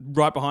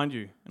right behind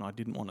you, and I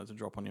didn't want it to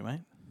drop on you,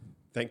 mate.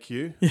 Thank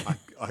you.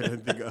 I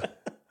don't think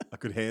I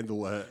could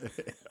handle a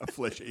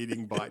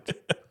flesh-eating bite.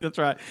 That's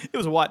right. It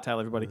was a whitetail,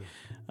 everybody.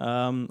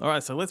 All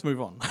right, so let's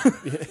move on.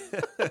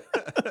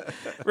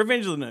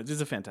 Revenge of the Nerds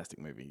is a fantastic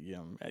movie.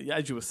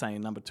 As you were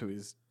saying, number 2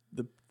 is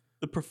the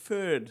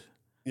preferred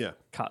Yeah.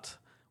 cut.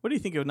 What do you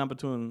think of number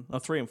 2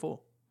 and 3 and 4?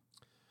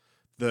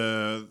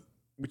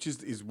 Which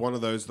is one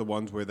of the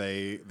ones where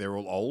they're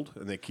all old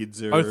and their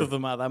kids are... Both of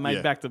them are. They're made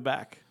Yeah. back to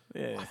back.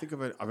 Yeah, I think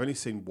I've only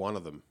seen one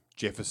of them,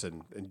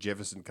 Jefferson, and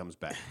Jefferson comes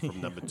back from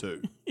number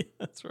 2. yeah,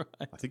 that's right.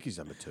 I think he's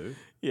number 2.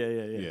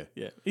 Yeah.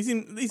 He's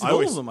in I all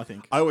always- of them, I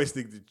think. I always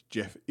think that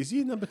Jeff... Is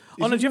he number...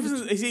 Oh, no, he number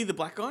Jefferson, is he the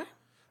black guy?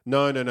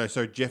 No.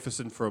 So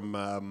Jefferson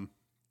from...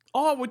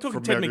 Oh, we're talking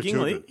From Ted Married with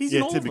McGinley. Children. He's Yeah,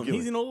 in all Ted of them. McGinley.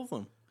 He's in all of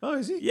them. Oh,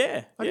 is he?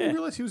 Yeah, I yeah. didn't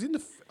realize he was in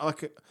the...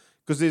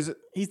 Because there's...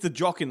 He's the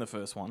jock in the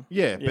first one.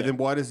 Yeah, but then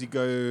why does he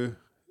go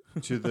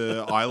to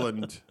the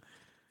island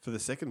for the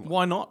second one?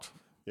 Why not?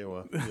 Yeah,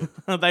 well...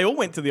 Yeah. They all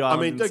went to the I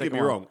island. mean, in the don't get second me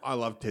one. wrong. I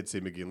love Ted C.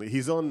 McGinley.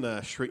 He's on.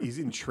 He's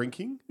in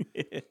Shrinking,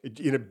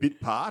 in a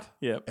bit part.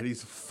 Yeah. and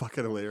he's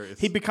fucking hilarious.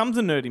 He becomes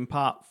a nerd in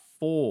part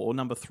 4 or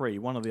number 3,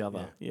 one or the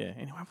other. Yeah.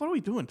 Anyway, what are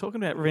we doing?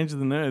 Talking about Revenge of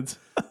the Nerds.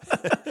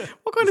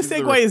 What kind of This is the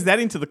segue is that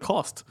into the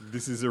cost?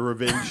 This is a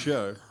revenge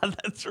show.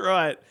 That's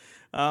right.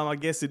 I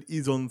guess it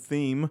is on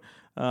theme.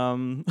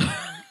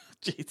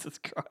 Jesus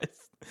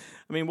Christ.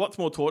 I mean, what's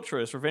more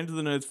torturous, Revenge of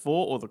the Nerds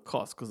 4 or The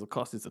Cost? Because The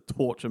Cost is a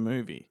torture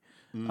movie.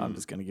 I'm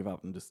just going to give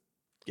up and just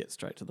get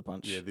straight to the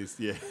punch.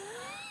 Yeah.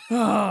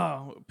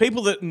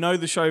 People that know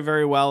the show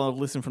very well and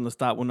have listened from the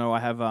start will know I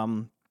have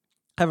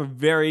a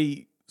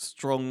very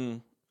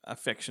strong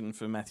affection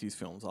for Matthew's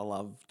films. I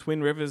love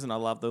Twin Rivers and I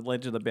love The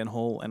Legend of Ben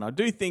Hall, and I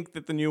do think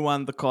that the new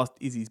one, The Cost,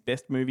 is his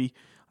best movie.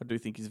 I do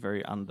think he's a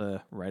very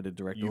underrated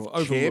director. You've or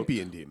overlooked.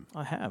 championed him.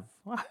 I have.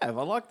 I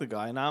like the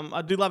guy, and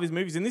I do love his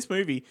movies. In this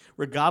movie,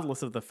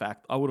 regardless of the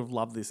fact, I would have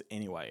loved this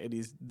anyway. It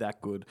is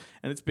that good,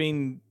 and it's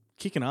been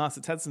kicking ass.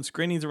 It's had some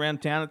screenings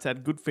around town. It's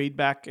had good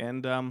feedback,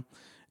 and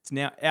it's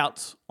now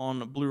out on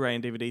Blu-ray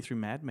and DVD through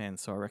Madman.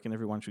 So I reckon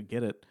everyone should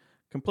get it.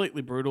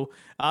 Completely brutal.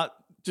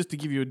 Just to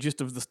give you a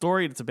gist of the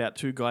story, it's about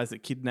two guys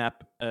that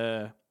kidnap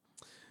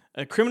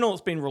a criminal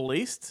that's been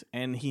released,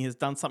 and he has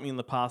done something in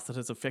the past that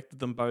has affected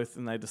them both,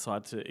 and they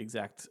decide to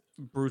exact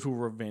brutal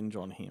revenge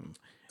on him.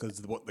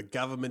 Because what the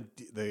government,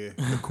 the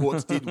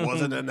courts did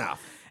wasn't enough.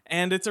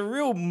 And it's a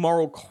real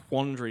moral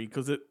quandary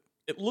because it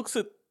looks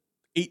at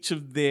each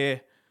of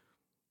their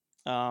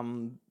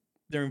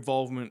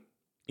involvement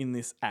in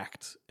this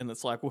act, and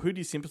it's like, well, who do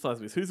you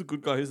sympathize with? Who's the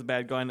good guy? Who's the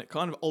bad guy? And it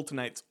kind of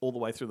alternates all the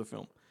way through the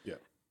film. Yeah.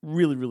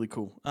 Really, really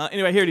cool.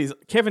 Anyway, here it is.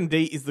 Kevin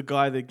D is the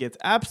guy that gets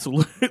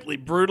absolutely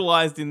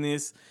brutalized in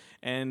this.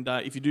 And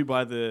if you do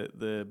buy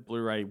the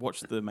Blu-ray,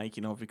 watch the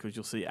making of, because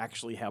you'll see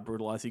actually how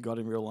brutalized he got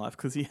in real life,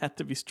 because he had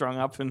to be strung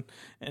up and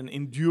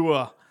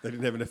endure. They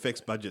didn't have an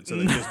effects budget, so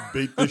they just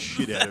beat the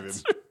shit out of him.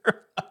 Right.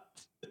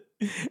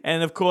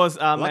 And of course,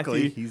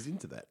 Luckily, Matthew, he's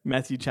into that.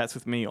 Matthew chats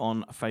with me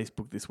on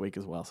Facebook this week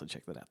as well, so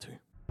check that out too.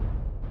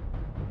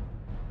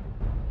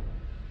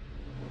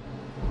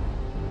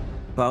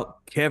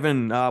 Well,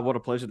 Kevin, what a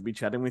pleasure to be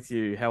chatting with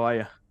you. How are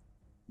you?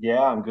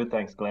 Yeah, I'm good,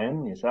 thanks,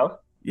 Glenn. Yourself?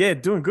 Yeah,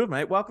 doing good,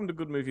 mate. Welcome to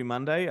Good Movie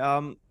Monday.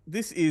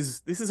 This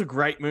is a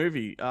great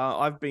movie.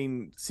 I've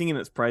been singing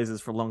its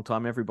praises for a long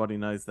time. Everybody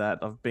knows that.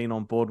 I've been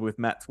on board with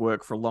Matt's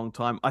work for a long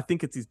time. I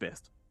think it's his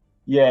best.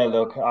 Yeah,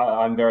 look,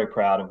 I'm very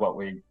proud of what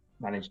we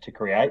managed to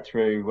create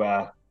through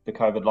the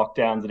COVID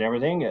lockdowns and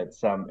everything. It's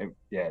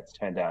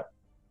turned out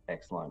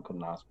excellent.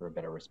 Couldn't ask for a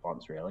better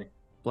response, really.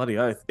 Bloody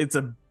oath. It's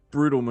a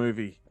brutal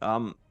movie.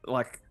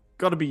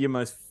 Got to be your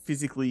most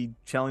physically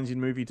challenging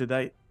movie to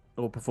date,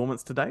 or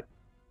performance to date?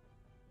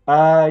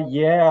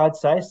 Yeah, I'd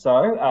say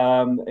so.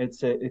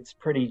 It's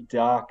pretty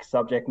dark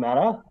subject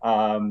matter.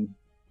 I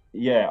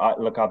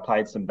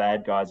played some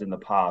bad guys in the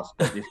past,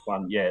 but this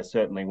one,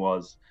 certainly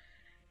was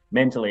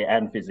mentally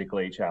and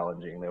physically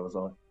challenging. There was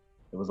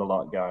a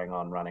lot going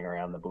on, running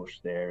around the bush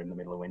there in the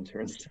middle of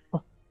winter and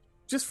stuff.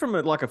 Just from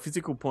a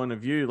physical point of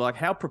view,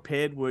 how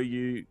prepared were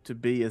you to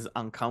be as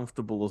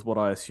uncomfortable as what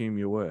I assume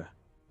you were?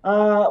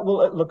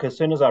 Well, look, as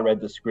soon as I read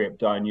the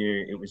script, I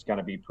knew it was going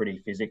to be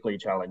pretty physically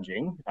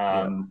challenging.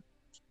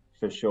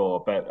 For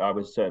sure, but I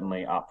was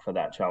certainly up for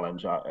that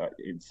challenge.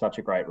 It's such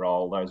a great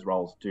role. Those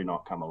roles do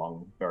not come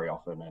along very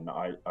often, and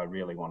I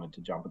really wanted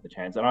to jump at the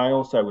chance. And I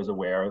also was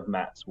aware of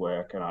Matt's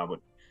work, and I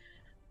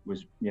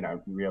was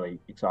really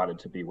excited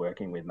to be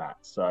working with Matt.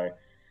 So,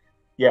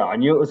 yeah, I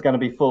knew it was going to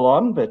be full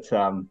on, but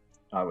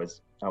I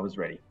was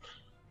ready.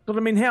 But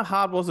I mean, how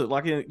hard was it?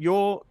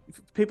 Your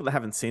people that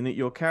haven't seen it,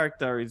 your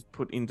character is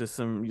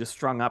you're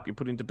strung up, you're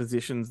put into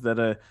positions that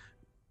are,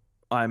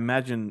 I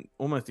imagine,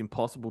 almost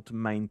impossible to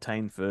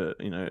maintain for,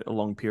 a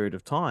long period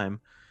of time.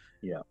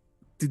 Yeah.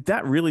 Did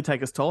that really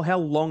take its toll? How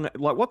long,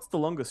 what's the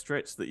longest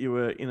stretch that you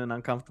were in an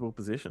uncomfortable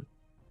position?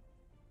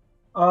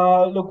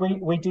 Look,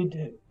 we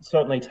did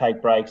certainly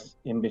take breaks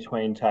in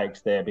between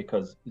takes there,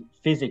 because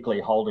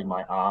physically holding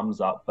my arms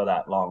up for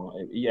that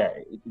long,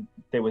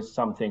 there was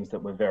some things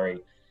that were very,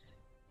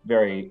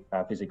 very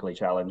physically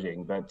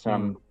challenging. But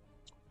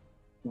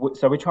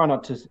so we try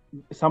not to.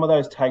 Some of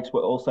those takes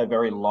were also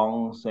very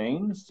long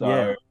scenes,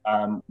 so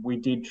we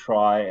did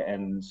try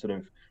and sort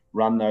of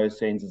run those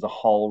scenes as a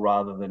whole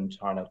rather than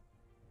trying to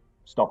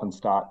stop and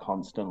start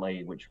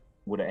constantly, which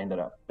would have ended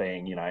up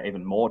being,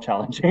 even more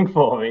challenging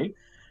for me.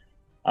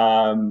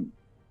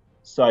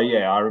 So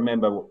yeah, I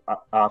remember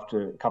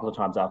after a couple of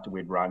times after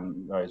we'd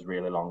run those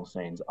really long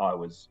scenes, I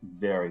was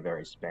very,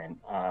 very spent.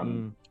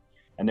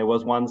 And there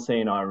was one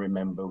scene I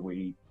remember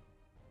we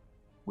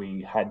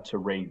had to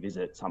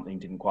revisit. Something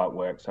didn't quite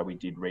work, so we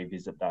did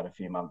revisit that a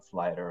few months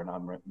later, and I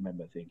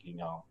remember thinking,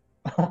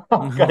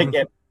 I've got to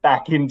get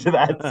back into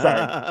that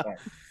same.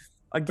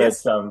 I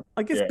guess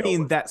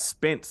being that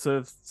spent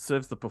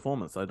serves the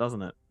performance, though,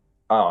 doesn't it?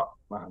 Oh,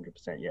 100%,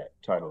 yeah,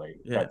 totally.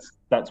 Yeah.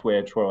 That's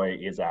where Troy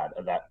is at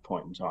that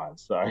point in time.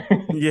 So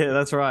yeah,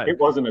 that's right. It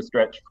wasn't a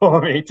stretch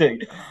for me to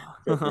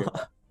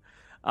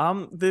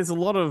there's a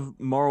lot of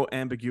moral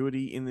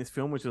ambiguity in this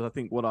film, which is, I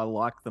think, what I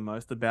like the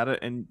most about it.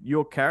 And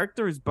your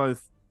character is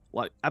both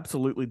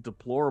absolutely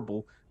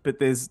deplorable, but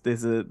there's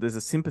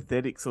a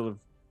sympathetic sort of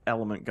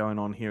element going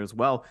on here as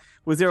well.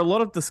 Was there a lot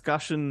of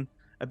discussion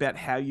about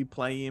how you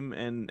play him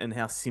and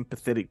how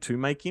sympathetic to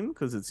make him?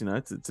 Because it's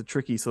it's a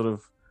tricky sort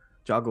of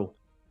juggle.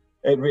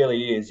 It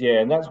really is, yeah,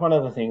 and that's one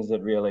of the things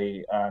that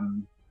really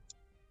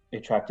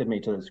attracted me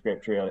to the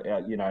script. Really,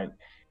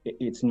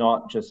 it's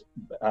not just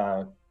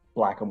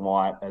black and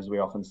white as we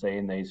often see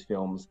in these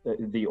films.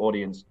 The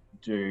audience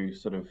do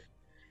sort of,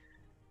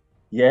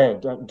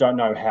 don't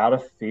know how to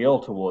feel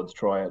towards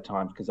Troy at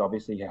times, because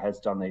obviously he has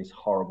done these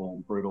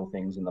horrible, brutal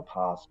things in the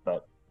past,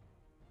 but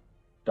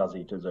does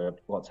he deserve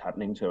what's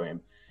happening to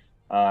him?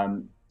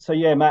 So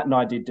yeah, Matt and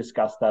I did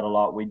discuss that a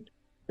lot.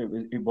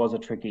 It was a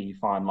tricky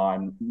fine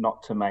line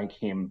not to make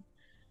him,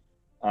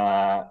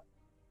 a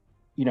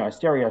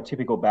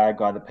stereotypical bad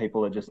guy that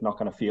people are just not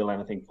going to feel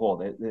anything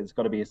for. There's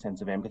got to be a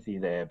sense of empathy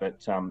there.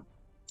 But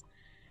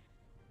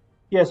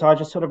Yeah, so I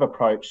just sort of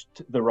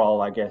approached the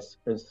role, I guess,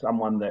 as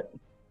someone that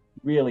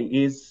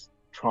really is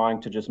trying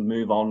to just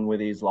move on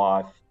with his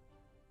life.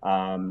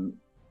 Um,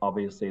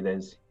 Obviously,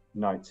 there's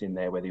notes in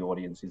there where the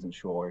audience isn't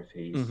sure if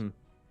he's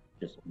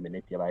just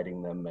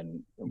manipulating them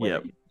and whether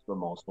Yep. he's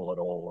remorseful at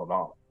all or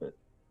not. But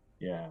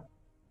yeah.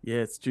 Yeah,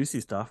 it's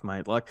juicy stuff,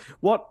 mate. Like,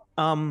 what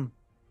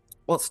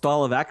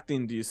style of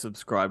acting do you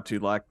subscribe to?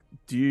 Like,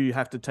 do you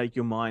have to take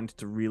your mind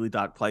to really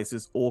dark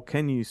places, or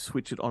can you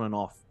switch it on and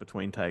off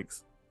between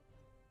takes?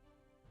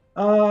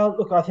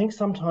 Look, I think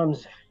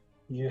sometimes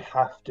you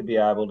have to be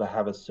able to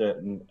have a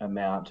certain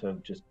amount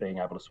of just being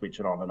able to switch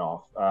it on and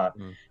off,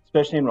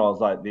 especially in roles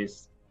like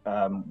this,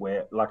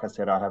 where, like I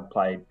said, I have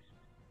played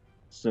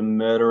some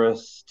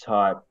murderous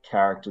type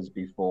characters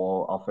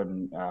before,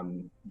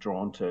 often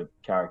drawn to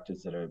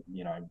characters that are,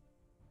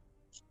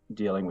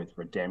 dealing with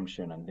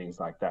redemption and things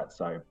like that.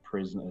 So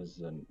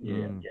prisoners and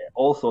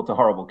all sorts of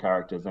horrible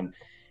characters. And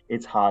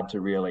it's hard to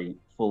really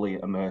fully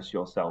immerse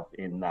yourself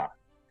in that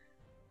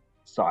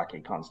psyche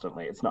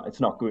constantly. It's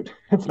not good.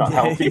 It's not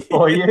healthy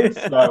for you.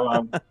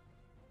 So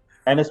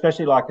and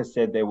especially, like I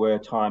said, there were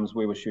times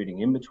we were shooting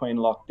in between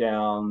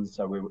lockdowns,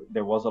 so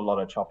there was a lot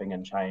of chopping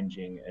and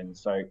changing, and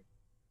so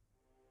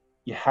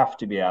you have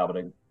to be able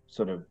to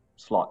sort of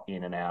slot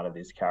in and out of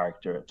this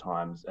character at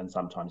times, and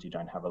sometimes you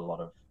don't have a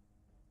lot of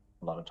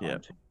time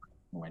to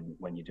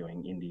when you're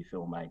doing indie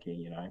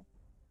filmmaking.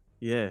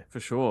 Yeah, for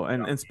sure.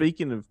 And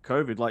speaking of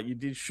COVID, like you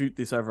did shoot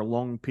this over a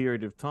long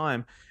period of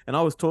time, and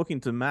I was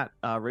talking to Matt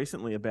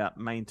recently about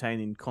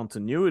maintaining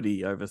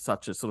continuity over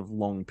such a sort of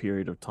long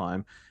period of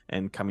time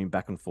and coming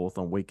back and forth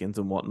on weekends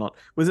and whatnot.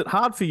 Was it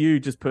hard for you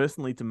just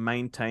personally to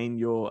maintain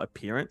your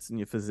appearance and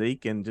your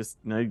physique and just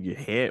your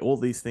hair, all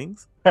these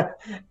things?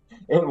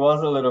 It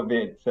was a little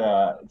bit,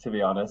 to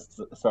be honest.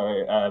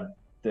 So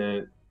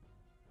the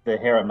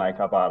hair and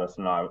makeup artist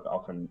and I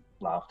often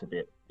laughed a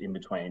bit in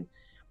between.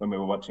 When we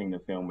were watching the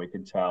film, we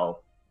could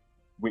tell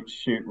which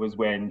shoot was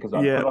when, because I'd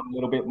put on a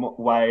little bit more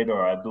weight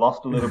or I'd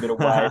lost a little bit of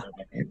weight.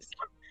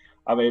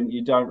 I mean,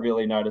 you don't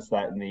really notice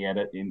that in the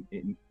edit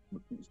in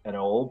at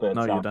all, but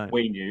No, you don't.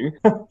 we knew.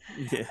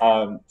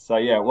 Yeah. So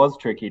yeah, it was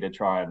tricky to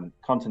try, and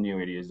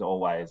continuity is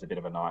always a bit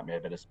of a nightmare,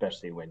 but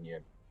especially when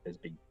there's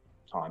big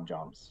time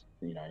jumps,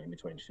 in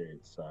between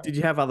shoots. So Did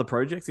you have other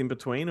projects in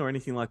between or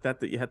anything like that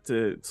that you had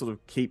to sort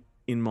of keep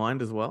in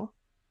mind as well?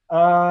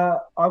 I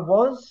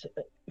was,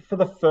 for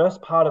the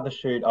first part of the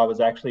shoot, I was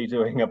actually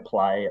doing a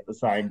play at the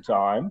same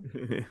time.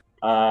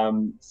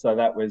 So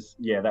that was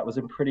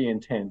a pretty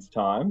intense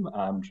time,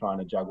 trying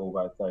to juggle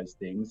both those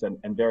things and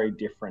very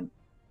different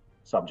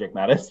subject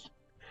matters.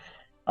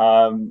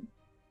 But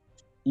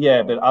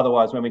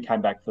otherwise, when we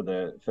came back for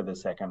the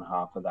second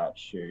half of that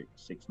shoot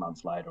 6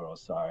 months later or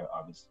so,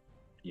 I was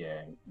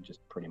just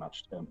pretty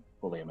much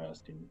fully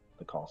immersed in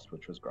the cost,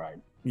 which was great.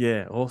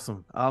 Yeah,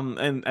 awesome.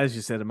 And as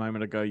you said a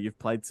moment ago, you've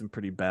played some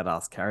pretty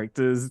badass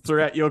characters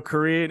throughout your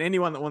career. And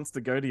anyone that wants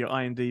to go to your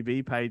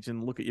IMDb page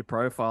and look at your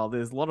profile,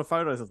 there's a lot of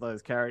photos of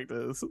those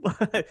characters.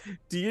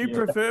 Do you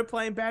prefer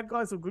playing bad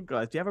guys or good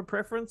guys? Do you have a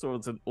preference, or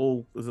is it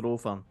all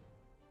fun?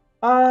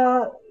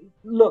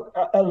 Look,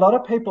 a lot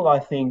of people,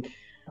 I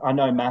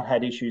know Matt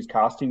had issues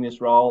casting this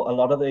role. A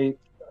lot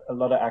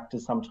of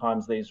actors,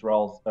 sometimes these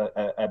roles are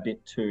a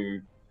bit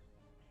too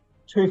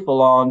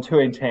full on, too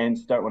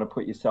intense. Don't want to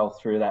put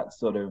yourself through that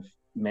sort of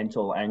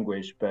mental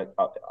anguish. But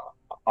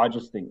I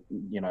just think,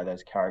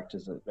 those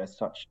characters are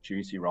such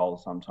juicy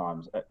roles.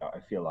 Sometimes I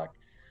feel like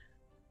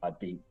I'd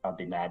be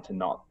mad to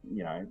not,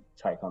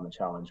 take on the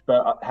challenge.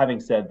 But having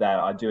said that,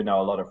 I do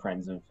know a lot of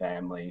friends and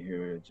family who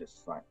are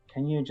just like,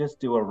 can you just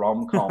do a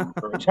rom-com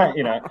for a change,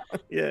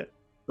 Yeah.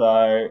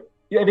 So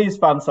it is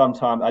fun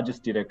sometimes. I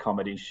just did a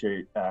comedy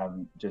shoot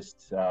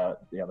the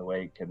other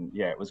week, and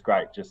it was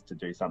great just to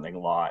do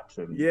something light.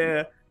 And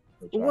Well,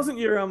 wasn't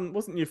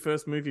your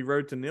first movie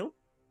Road to Nil?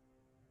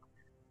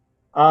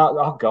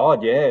 Oh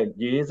God, yeah,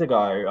 years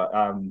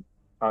ago.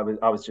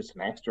 I was just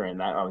an extra in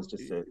that. I was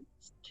just a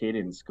kid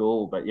in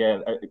school, but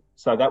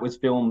so that was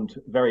filmed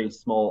very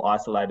small,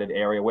 isolated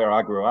area where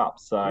I grew up.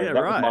 So that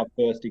was my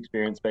first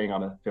experience being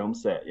on a film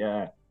set.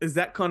 Yeah. Is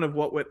that kind of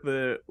what wet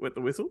the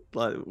whistle?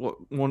 Like what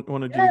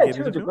wanted you to get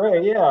to a into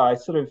degree. Yeah,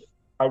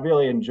 I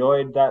really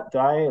enjoyed that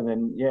day, and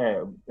then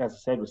as I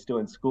said, was still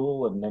in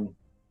school, and then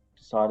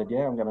decided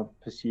I'm going to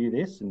pursue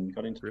this, and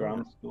got into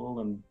drama school,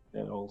 and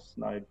it all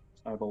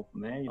snowballed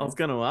from there. I was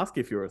going to ask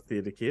if you were a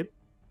theatre kid.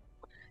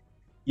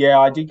 Yeah,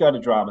 I did go to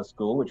drama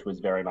school, which was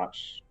very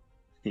much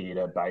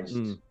theatre based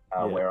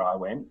where I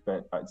went.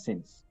 But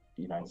since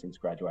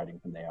graduating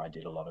from there, I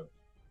did a lot of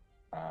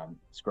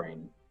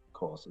screen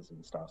courses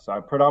and stuff. So I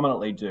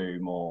predominantly do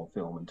more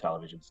film and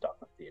television stuff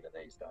than theatre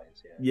these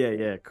days.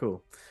 Yeah,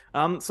 cool.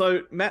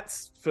 So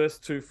Matt's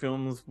first two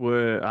films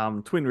were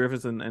Twin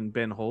Rivers and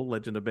Ben Hall,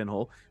 Legend of Ben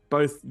Hall,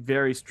 both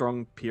very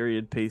strong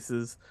period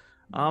pieces.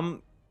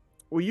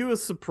 Were you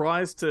as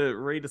surprised to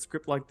read a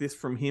script like this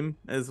from him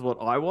as what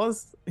I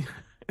was?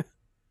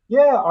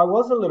 Yeah, I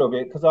was a little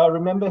bit, because I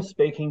remember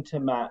speaking to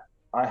Matt.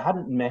 I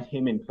hadn't met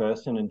him in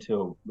person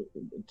until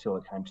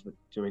it came to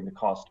doing the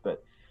cost,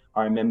 but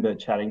I remember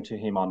chatting to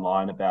him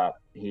online about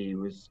he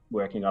was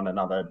working on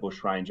another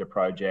bushranger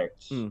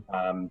project.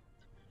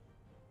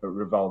 It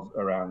revolved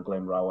around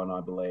Glen Rowan,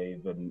 I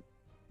believe, and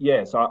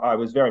yeah, so I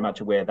was very much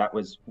aware that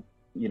was,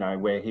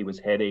 where he was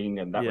heading,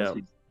 and that was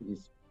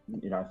his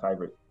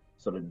favorite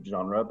sort of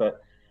genre.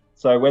 But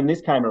so when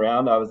this came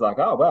around, I was like,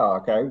 oh wow,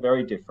 okay,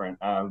 very different.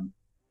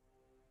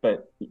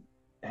 But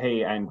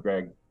he and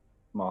Greg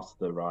Moss,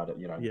 the writer,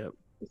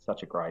 it's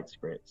such a great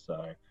script.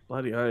 So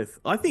bloody oath.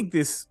 I think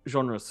this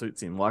genre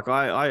suits him. Like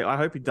I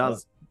hope he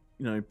does,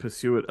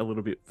 pursue it a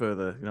little bit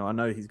further. I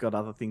know he's got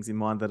other things in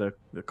mind that are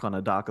kind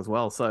of dark as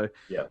well. So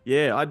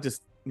yeah, I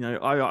just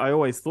I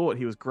always thought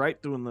he was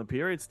great doing the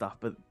period stuff,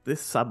 but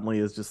this suddenly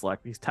is just like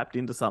he's tapped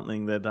into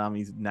something that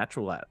he's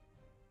natural at.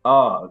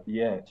 Oh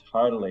yeah,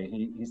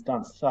 totally. He's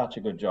done such a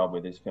good job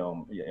with this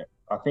film. Yeah,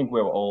 I think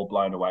we were all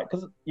blown away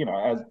because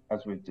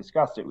as we've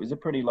discussed, it was a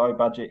pretty low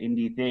budget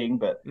indie thing,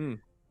 but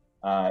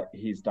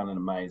he's done an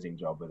amazing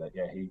job with it.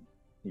 Yeah, he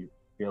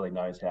really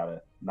knows how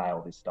to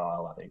nail this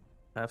style, I think.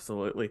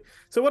 Absolutely.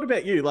 So, what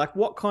about you? Like,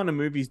 what kind of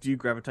movies do you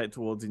gravitate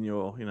towards in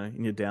your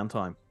in your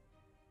downtime?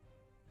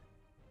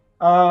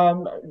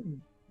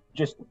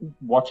 Just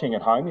watching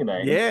at home, you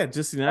mean? Yeah,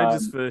 just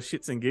just for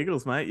shits and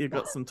giggles, mate. You've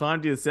got some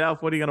time to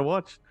yourself. What are you going to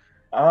watch?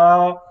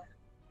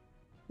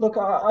 Look,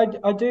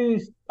 I do,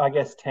 I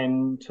guess,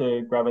 tend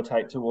to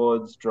gravitate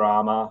towards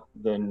drama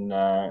than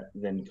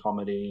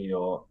comedy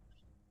or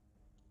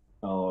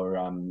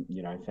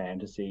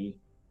fantasy.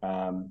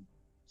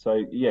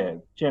 So yeah,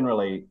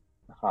 generally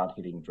hard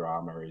hitting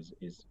drama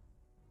is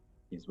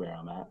where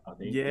I'm at, I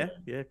think.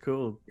 Yeah,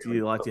 cool. Do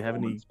you have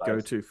any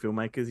go-to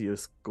filmmakers? You're a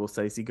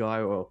Scorsese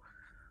guy or?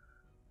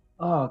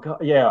 Oh God,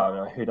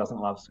 yeah. Who doesn't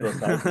love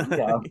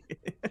Scorsese?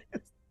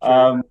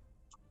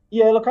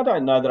 Yeah. Look, I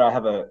don't know that I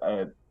have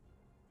a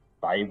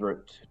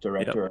favorite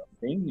director or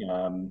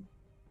anything.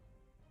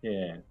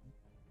 Yeah.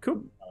 Cool.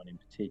 No one in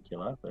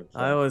particular, but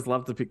I always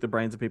love to pick the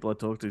brains of people I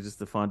talk to just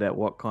to find out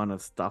what kind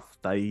of stuff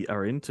they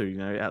are into,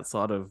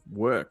 outside of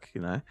work,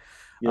 Yeah.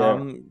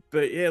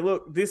 But yeah,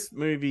 look, this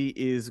movie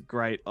is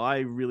great. I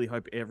really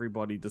hope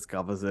everybody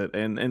discovers it.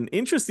 And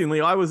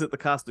interestingly, I was at the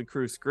cast and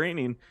crew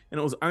screening,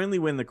 and it was only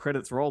when the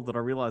credits rolled that I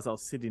realized I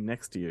was sitting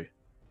next to you.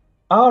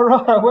 Oh,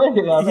 right. Were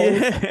you?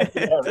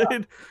 Yeah,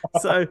 dude.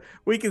 So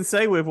we can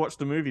say we've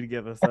watched a movie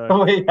together.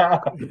 So we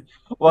have.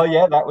 Well,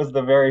 yeah, that was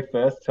the very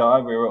first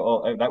time we were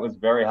all. That was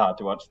very hard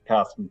to watch the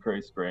cast and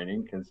crew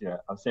screening because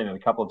I've seen it a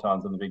couple of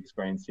times on the big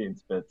screen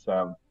since. But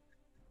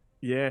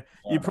yeah,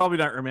 you probably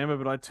don't remember,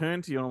 but I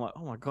turned to you and I'm like,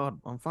 oh my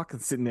God, I'm fucking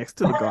sitting next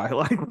to the guy.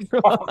 Like,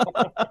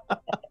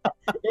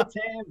 it's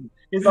him.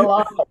 He's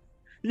alive.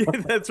 Yeah,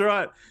 that's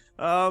right.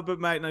 But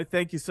mate, no,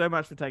 thank you so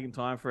much for taking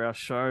time for our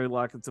show.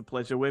 Like, it's a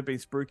pleasure. We've been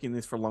spruiking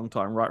this for a long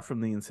time, right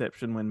from the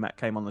inception when Matt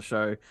came on the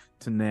show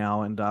to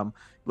now. And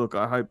look,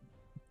 I hope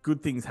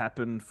good things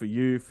happen for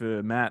you,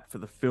 for Matt, for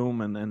the film,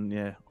 and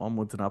yeah,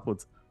 onwards and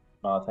upwards.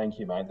 Oh, thank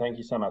you, mate. Thank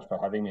you so much for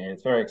having me.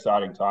 It's a very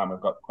exciting time.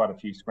 I've got quite a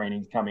few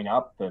screenings coming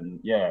up, and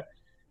yeah,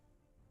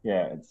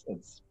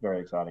 it's very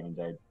exciting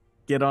indeed.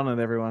 Get on it,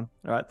 everyone.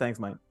 All right, thanks,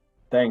 mate.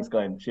 Thanks,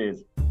 Glenn.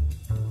 Cheers.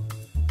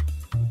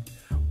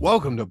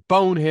 Welcome to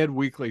Bonehead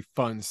Weekly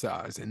Fun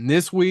Size. And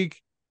this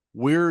week,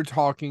 we're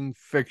talking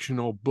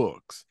fictional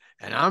books.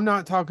 And I'm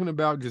not talking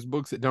about just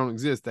books that don't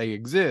exist. They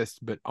exist,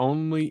 but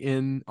only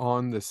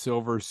on the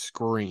silver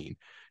screen.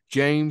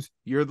 James,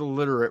 you're the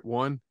literate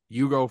one.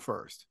 You go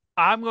first.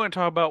 I'm going to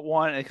talk about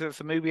one because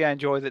it's a movie I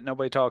enjoy that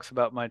nobody talks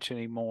about much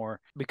anymore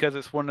because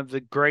it's one of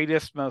the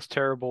greatest, most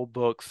terrible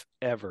books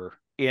ever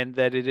in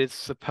that it is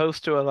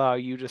supposed to allow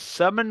you to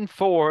summon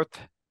forth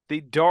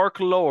the Dark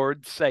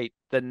Lord Satan,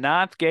 the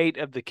ninth gate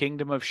of the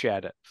Kingdom of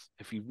Shadows.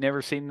 If you've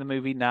never seen the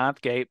movie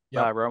Ninth Gate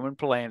by Roman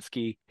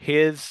Polanski,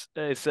 it's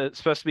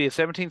supposed to be a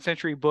 17th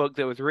century book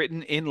that was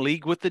written in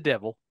league with the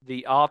devil.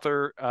 The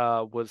author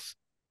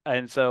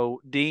and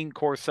so Dean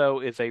Corso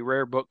is a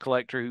rare book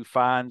collector who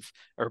finds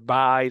or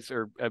buys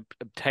or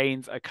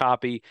obtains a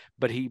copy,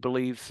 but he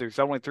believes there's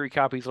only 3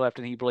 copies left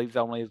and he believes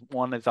only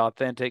one is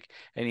authentic,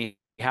 and he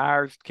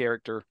hires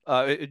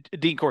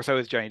Dean Corso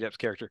is Johnny Depp's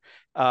character.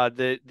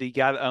 The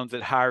guy that owns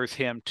it hires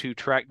him to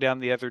track down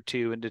the other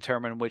 2 and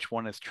determine which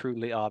one is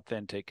truly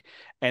authentic.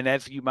 And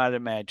as you might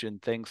imagine,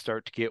 things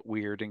start to get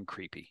weird and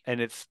creepy. And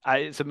it's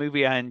a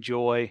movie I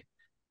enjoy.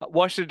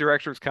 Watch the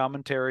director's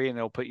commentary and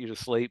it'll put you to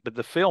sleep. But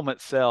the film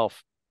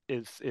itself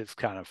is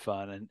kind of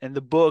fun. And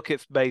the book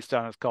it's based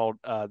on is called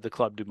The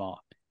Club du Mont.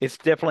 It's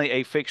definitely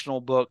a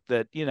fictional book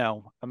that,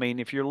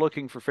 if you're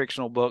looking for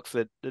fictional books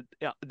that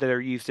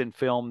are used in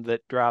film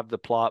that drive the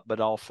plot, but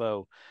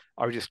also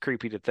are just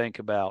creepy to think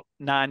about.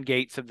 Nine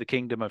Gates of the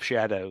Kingdom of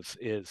Shadows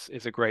is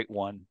a great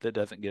one that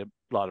doesn't get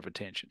a lot of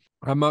attention.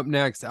 I'm up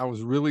next. I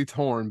was really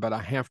torn, but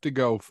I have to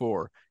go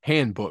for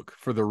Handbook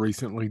for the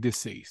Recently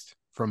Deceased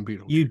from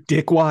Beetlejuice. You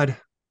dickwad.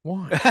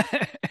 Why?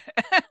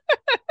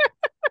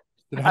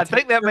 I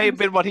think that may have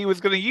been what he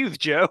was going to use,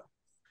 Joe.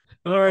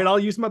 All right, I'll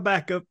use my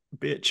backup,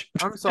 bitch.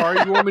 I'm sorry.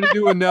 You want me to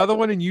do another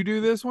one and you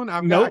do this one?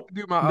 I've got to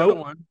do my other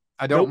one.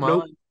 I don't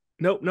mind.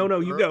 No.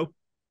 You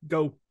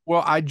go.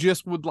 Well, I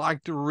just would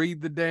like to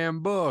read the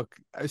damn book.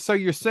 So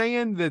you're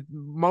saying that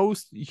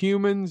most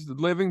humans,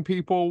 living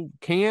people,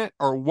 can't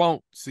or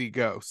won't see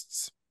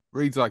ghosts?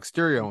 Reads like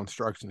stereo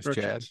instructions,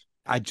 Chad.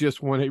 I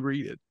just want to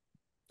read it.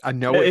 I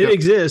know It doesn't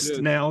exists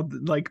exist. now.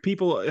 Like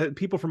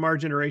people from our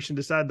generation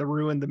decide to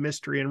ruin the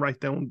mystery and write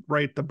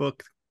the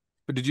book.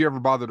 But did you ever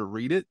bother to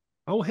read it?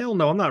 Oh hell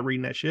no, I'm not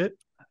reading that shit.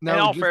 No, In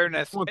all just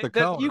fairness, want the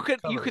you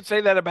color. could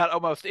say that about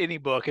almost any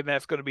book, and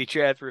that's going to be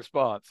Chad's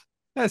response.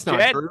 That's not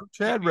Chad- true.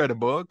 Chad read a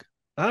book.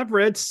 I've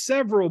read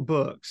several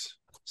books.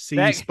 See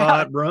That-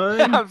 Spot I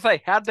Run. was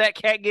like, how'd that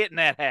cat get in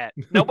that hat?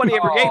 Nobody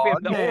ever gave him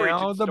the now,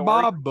 origin the story.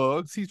 Bob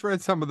books. He's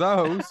read some of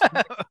those.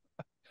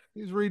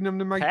 He's reading them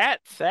to make.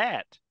 Pat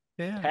sat.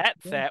 Yeah, Pat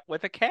yeah. sat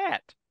with a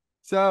cat.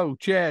 So,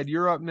 Chad,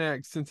 you're up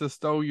next since I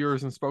stole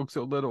yours and spoke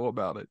so little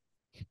about it.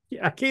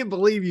 Yeah, I can't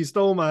believe you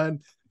stole mine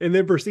and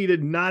then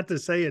proceeded not to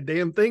say a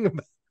damn thing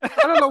about it.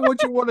 I don't know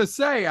what you want to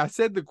say. I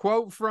said the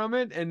quote from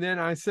it, and then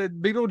I said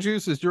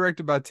Beetlejuice is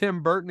directed by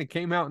Tim Burton. It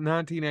came out in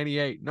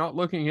 1988. Not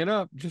looking it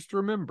up, just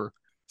remember.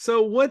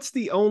 So what's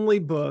the only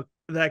book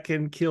that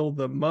can kill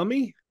the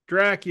mummy,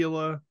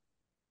 Dracula,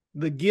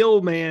 the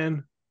Gill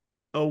Man,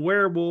 a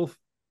werewolf,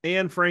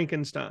 and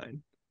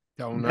Frankenstein?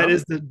 Don't know. That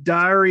is the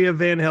Diary of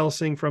Van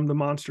Helsing from the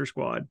Monster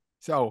Squad.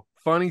 So,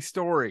 funny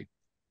story.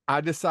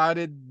 I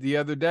decided the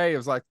other day, I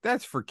was like,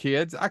 that's for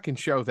kids. I can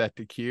show that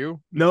to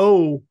Q.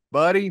 No.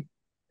 Buddy,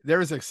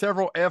 there's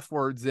several F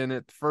words in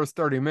it the first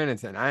 30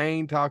 minutes, and I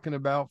ain't talking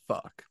about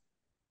fuck.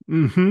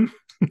 Mm-hmm.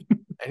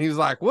 And he was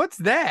like, what's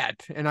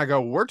that? And I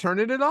go, we're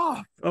turning it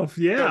off. Oh,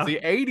 yeah. Because the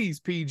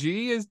 80s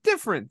PG is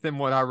different than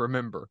what I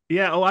remember.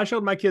 Yeah. Oh, I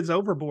showed my kids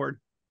Overboard.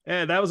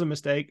 Yeah, that was a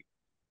mistake.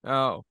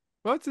 Oh,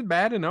 what's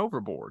bad in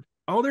Overboard?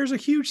 Oh, there's a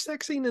huge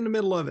sex scene in the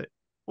middle of it.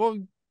 Well,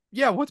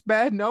 yeah, what's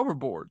bad in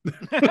Overboard?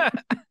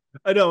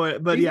 I know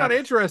it, but He's yeah, not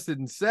interested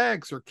in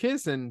sex or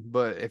kissing,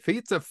 but if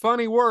it's a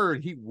funny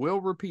word, he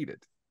will repeat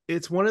it.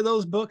 it's one of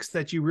those books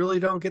that you really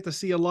don't get to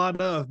see a lot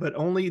of, but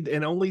only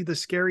the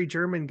scary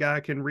German guy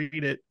can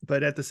read it.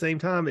 But at the same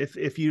time,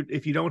 if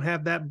you don't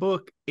have that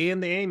book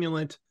and the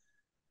amulet,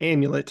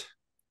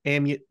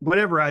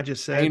 whatever I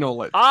just said.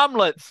 Analet.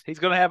 Omelets. He's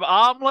going to have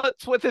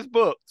omelets with his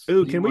books.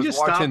 Ooh, He can we was just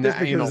stop watching this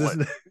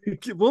the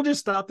because we'll just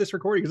stop this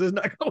recording because it's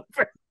not going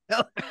very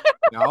well.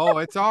 No,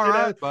 it's all You know,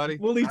 right, buddy.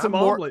 We'll need some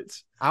more-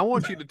 omelets. I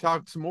want you to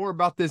talk some more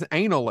about this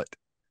analet.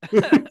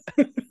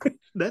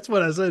 That's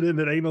what I said in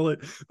an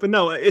amulet. But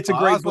no, it's a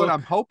Well, great that's book. what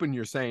I'm hoping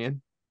you're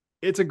saying.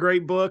 It's a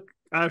great book.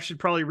 I should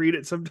probably read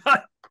it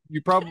sometime.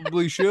 You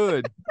probably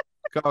should,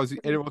 because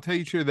it will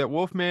teach you that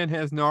Wolfman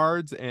has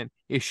nards, and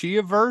is she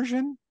a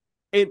virgin?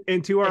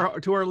 And to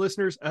our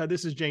listeners,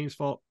 this is James'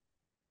 fault.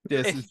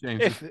 This is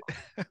James.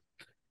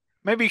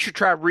 Maybe you should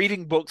try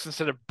reading books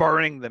instead of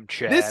burning them,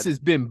 Chad. This has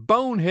been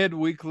Bonehead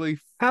Weekly.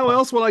 How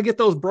else will I get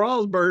those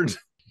bras burned?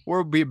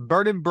 We'll be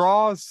burning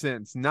bras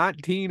since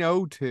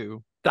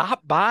 1902.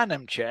 Stop buying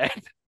them,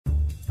 Chad.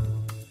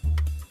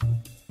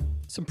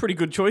 Some pretty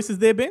good choices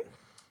there, Ben.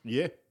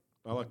 Yeah,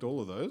 I liked all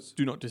of those.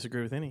 Do not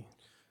disagree with any.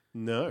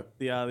 No,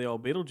 The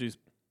old Beetlejuice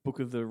book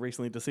of the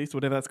recently deceased,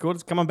 whatever that's called,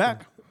 it's coming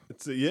back.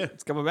 it's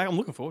It's coming back. I'm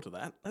looking forward to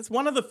that. That's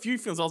one of the few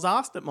films I was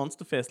asked at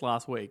Monster Fest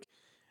last week.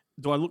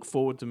 Do I look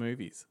forward to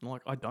movies? And I'm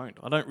like, I don't.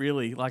 I don't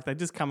really. Like, they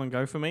just come and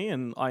go for me,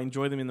 and I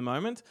enjoy them in the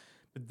moment.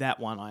 But that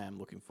one I am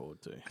looking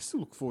forward to. I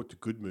still look forward to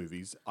good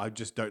movies. I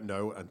just don't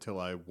know until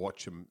I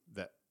watch them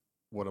that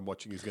what I'm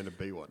watching is going to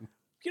be one.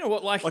 You know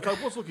what? Like Like I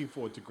was looking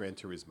forward to Gran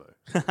Turismo.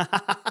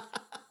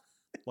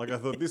 Like I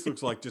thought this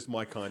looks like just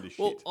my kind of shit.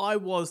 Well, I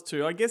was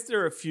too. I guess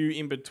there are a few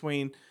in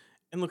between.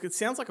 And look, it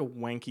sounds like a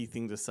wanky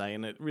thing to say,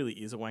 and it really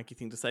is a wanky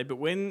thing to say. But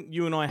when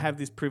you and I have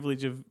this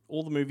privilege of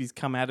all the movies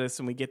come at us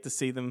and we get to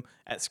see them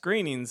at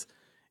screenings,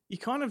 you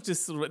kind of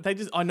just sort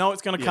of, I know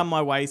it's going to come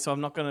my way, so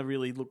I'm not going to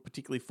really look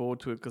particularly forward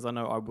to it because I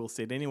know I will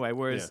see it anyway.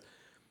 Whereas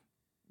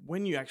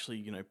when you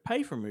actually,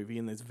 pay for a movie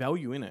and there's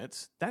value in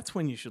it, that's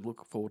when you should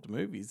look forward to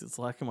movies. It's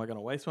like, am I going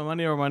to waste my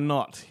money or am I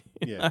not?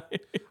 You Yeah. know?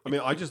 I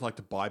mean, I just like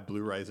to buy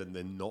Blu-rays and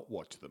then not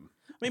watch them.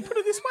 I mean, put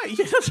it this way.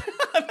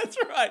 Yeah, that's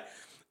right.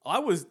 I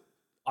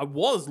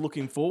was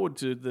looking forward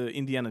to the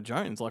Indiana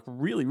Jones, like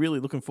really, really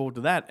looking forward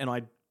to that. And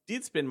I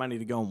did spend money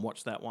to go and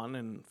watch that one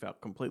and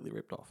felt completely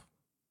ripped off.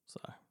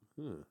 So,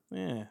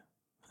 yeah.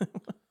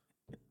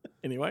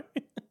 Anyway,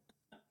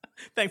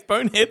 thanks,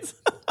 Boneheads.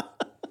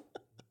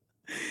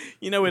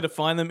 You know where to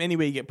find them.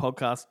 Anywhere you get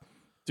podcasts,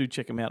 do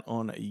check them out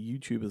on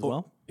YouTube as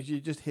well. If you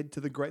just head to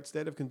the great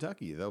state of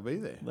Kentucky, they'll be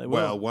there. They will.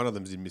 Well, one of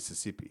them's in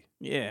Mississippi.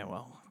 Yeah,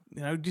 well,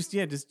 just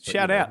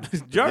shout out.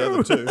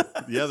 Joe!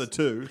 The other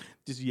two.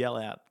 Just yell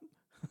out.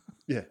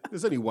 Yeah,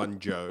 there's only one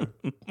Joe.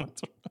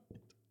 That's right.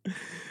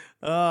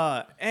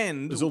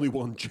 And There's only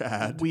one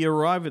Chad. we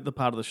arrive at the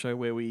part of the show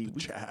where we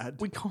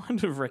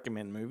kind of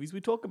recommend movies.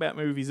 We talk about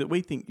movies that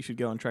we think you should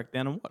go and track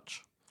down and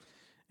watch.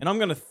 And I'm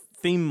going to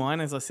theme mine,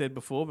 as I said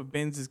before, but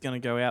Ben's is going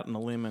to go out on a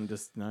limb and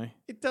just,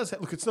 It does.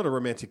 Look, it's not a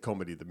romantic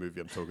comedy, the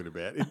movie I'm talking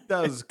about. It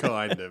does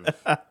kind of,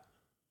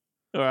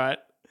 All right.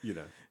 you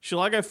know. Shall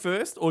I go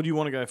first or do you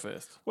want to go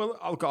first? Well,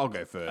 I'll go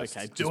first.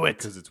 Okay, just do it.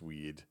 Because it's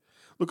weird.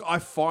 Look, I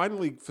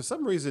finally, for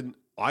some reason,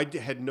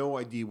 had no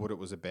idea what it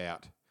was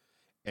about,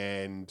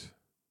 and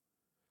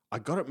I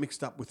got it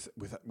mixed up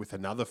with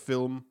another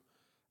film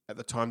at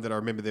the time that I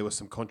remember there was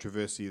some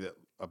controversy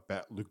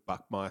about Luke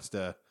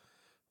Buckmeister,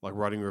 like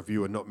writing a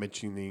review and not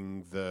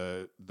mentioning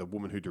the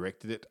woman who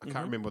directed it. I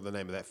can't remember what the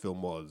name of that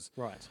film was.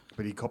 Right.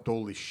 But he copped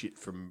all this shit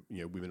from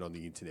women on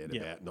the internet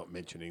about not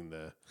mentioning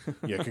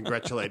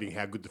congratulating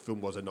how good the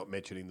film was and not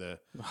mentioning the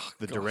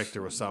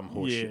director or some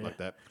horse shit like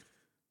that.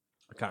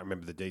 I can't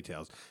remember the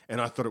details. And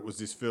I thought it was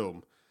this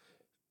film.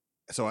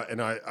 So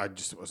I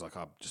just was like,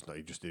 I'm just not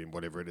interested in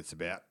whatever it's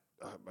about.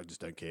 I just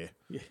don't care.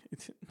 Yeah,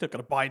 not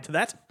going to buy into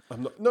that.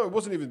 No, it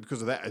wasn't even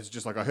because of that. It's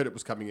just like I heard it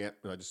was coming out,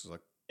 and I just was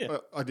like,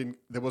 I didn't.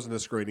 There wasn't a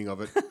screening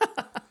of it.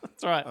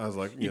 That's right. I was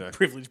like, you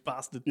privileged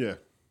bastard. Yeah,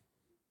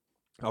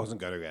 I wasn't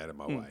going to go out of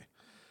my way.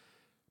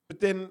 But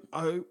then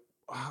I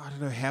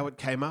don't know how it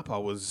came up. I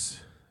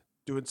was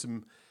doing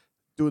some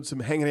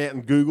hanging out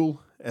in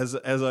Google as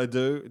I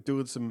do,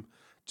 doing some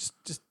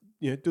just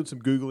doing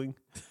some Googling,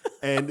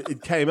 and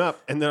it came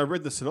up, and then I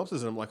read the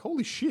synopsis, and I'm like,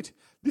 holy shit,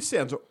 this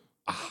sounds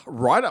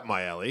right up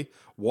my alley.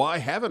 Why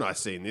haven't I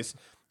seen this?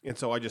 And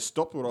so I just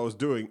stopped what I was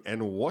doing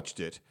and watched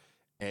it,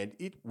 and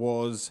it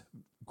was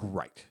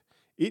great.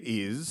 It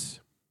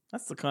is.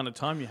 That's the kind of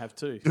time you have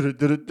too. You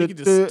can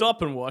just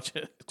stop and watch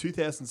it.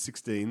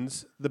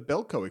 2016's The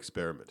Belko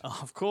Experiment. Oh,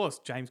 of course,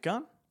 James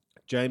Gunn.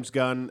 James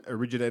Gunn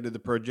originated the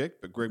project,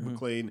 but Greg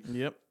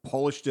McLean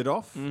polished it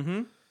off,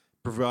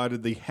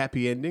 provided the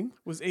happy ending.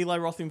 Was Eli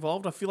Roth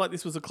involved? I feel like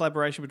this was a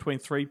collaboration between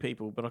 3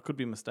 people, but I could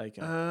be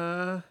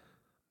mistaken.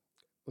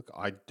 Look,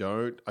 I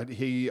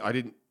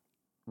didn't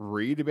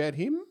read about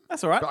him.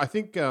 That's all right. But I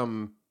think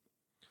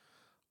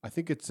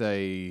it's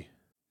a.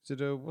 Is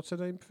it a what's the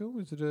name film?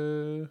 Is it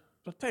a?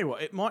 I'll tell you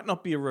what, it might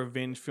not be a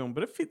revenge film,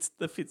 but it fits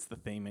the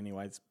theme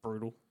anyway. It's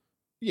brutal.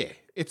 Yeah,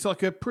 it's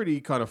like a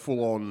pretty kind of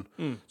full on.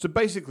 So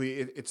basically,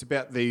 it's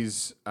about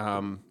these,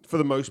 for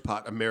the most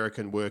part,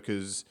 American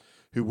workers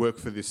who work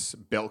for this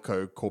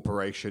Belco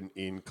corporation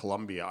in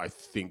Colombia. I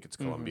think it's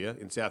Colombia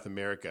in South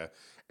America,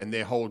 and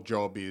their whole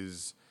job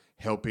is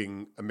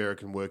helping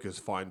American workers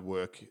find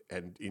work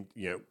and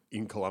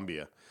in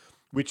Colombia.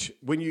 Which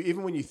when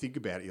you think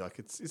about it, you're like,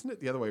 isn't it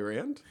the other way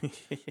around?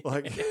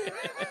 Like,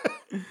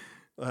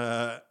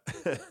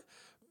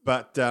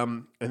 but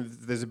and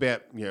there's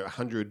about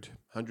 100,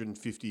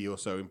 150 or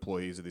so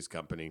employees of this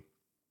company.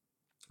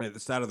 And at the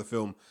start of the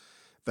film,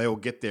 they all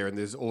get there, and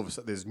there's all of a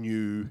sudden there's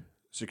new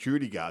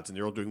security guards, and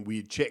they're all doing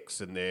weird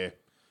checks, and they're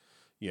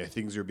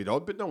things are a bit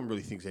odd, but no one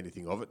really thinks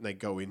anything of it, and they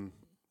go in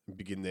and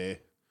begin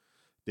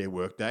their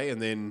work day,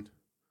 and then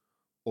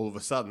all of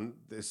a sudden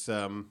this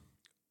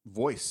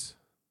voice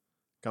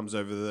comes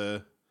over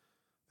the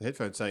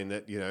headphone saying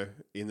that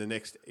in the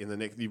next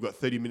you've got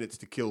 30 minutes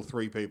to kill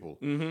 3 people,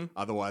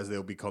 otherwise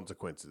there'll be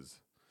consequences.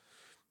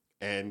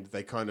 And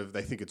they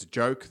think it's a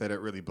joke, they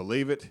don't really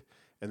believe it,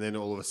 and then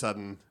all of a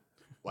sudden,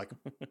 like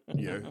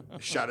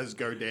shutters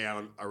go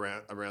down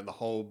around the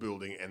whole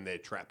building, and they're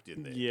trapped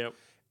in there. Yep.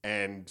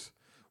 And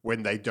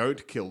when they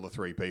don't kill the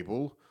 3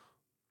 people,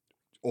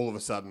 all of a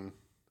sudden,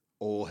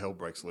 all hell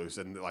breaks loose,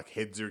 and like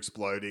heads are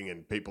exploding,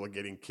 and people are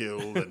getting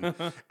killed, and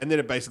then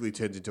it basically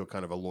turns into a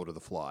kind of a Lord of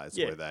the Flies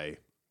where they.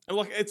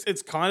 Like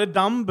it's kind of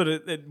dumb, but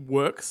it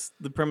works.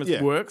 The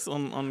premise works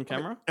on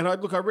camera. And I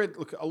read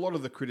a lot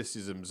of the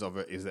criticisms of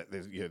it is that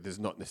there's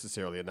not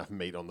necessarily enough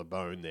meat on the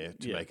bone there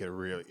to make it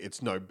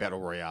it's no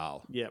battle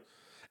royale. Yep.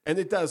 And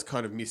it does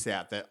kind of miss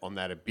out on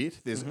that a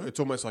bit. It's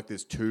almost like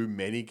there's too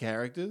many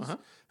characters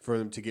for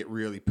them to get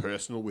really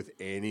personal with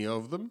any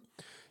of them.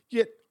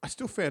 Yet I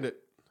still found it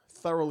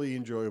thoroughly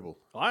enjoyable.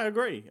 I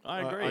agree.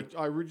 I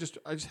just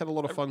had a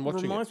lot of fun watching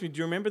it. Reminds me, do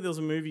you remember there was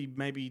a movie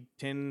maybe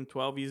 10,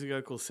 12 years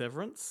ago called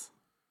Severance?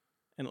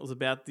 And it was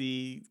about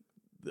the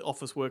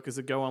office workers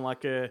that go on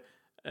like a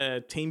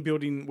team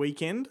building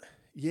weekend.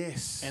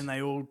 Yes. And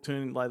they all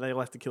they all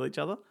have to kill each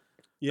other.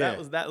 Yeah.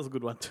 That was a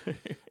good one too.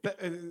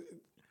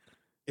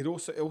 It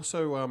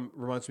also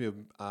reminds me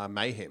of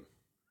Mayhem.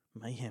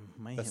 Mayhem.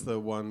 That's the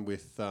one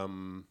with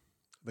the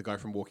guy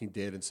from Walking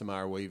Dead and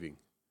Samara Weaving.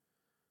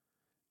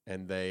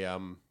 And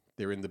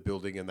they're in the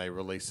building, and they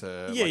release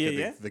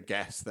the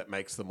gas that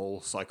makes them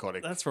all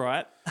psychotic. That's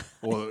right.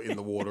 Or in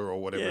the water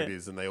or whatever it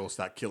is, and they all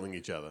start killing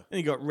each other. And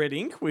you got Red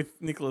Ink with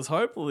Nicholas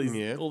Hope, all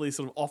these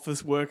sort of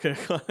office worker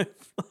kind of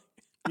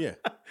yeah.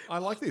 I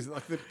like these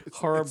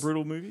horror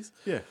brutal movies.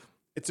 Yeah.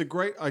 It's a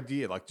great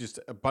idea, like just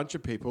a bunch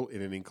of people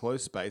in an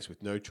enclosed space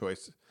with no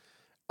choice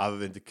other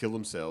than to kill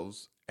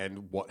themselves,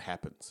 and what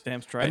happens.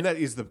 Damn straight. And that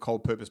is the whole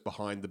purpose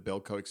behind the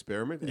Belko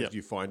experiment, as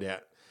you find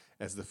out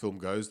as the film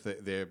goes,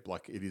 they're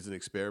like, it is an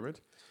experiment.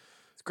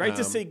 It's great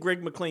to see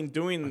Greg McLean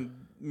doing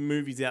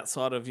movies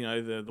outside of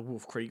the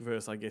Wolf Creek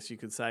verse, I guess you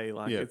could say.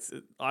 Like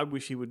I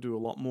wish he would do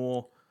a lot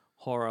more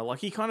horror. Like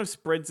he kind of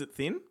spreads it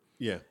thin.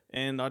 Yeah,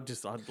 and I'd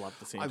love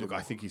to see him.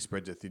 I think he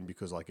spreads it thin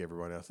because, like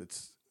everyone else,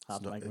 it's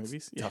hard to make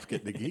movies. Tough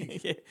getting the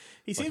gig. Yeah,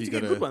 he seems to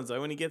get good ones though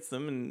when he gets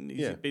them, and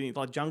he's been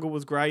like Jungle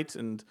was great,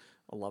 and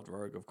I loved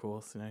Rogue, of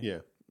course.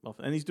 Yeah,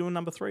 and he's doing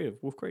number 3 of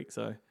Wolf Creek,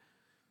 so.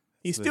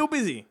 He's still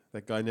busy.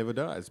 That guy never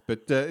dies.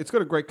 But it's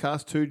got a great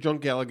cast too. John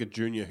Gallagher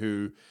Jr.,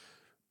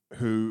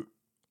 who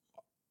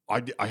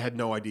I had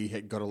no idea he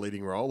had got a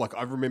leading role. Like,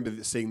 I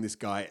remember seeing this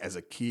guy as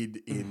a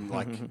kid in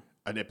like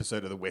an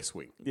episode of The West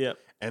Wing. Yep.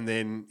 And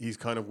then he's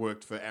kind of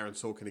worked for Aaron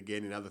Sorkin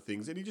again in other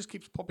things, and he just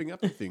keeps popping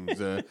up in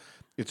things.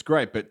 It's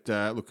great. But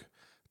look,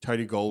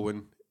 Tony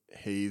Goldwyn,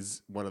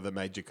 he's one of the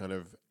major kind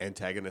of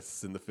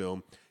antagonists in the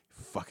film.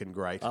 Fucking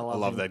great. I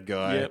love that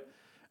guy.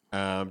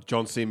 Yep.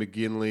 John C.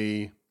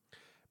 McGinley,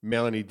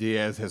 Melanie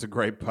Diaz has a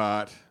great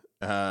part.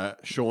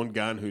 Sean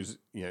Gunn, who's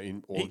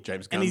in all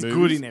James Gunn movies. And he's movies,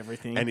 good in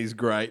everything. and he's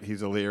great. He's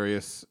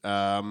hilarious.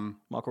 Michael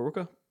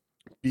Rooker.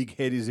 Big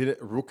Head is in it.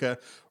 Rooker.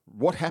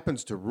 What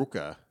happens to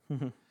Rooker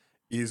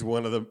is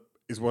one of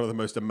the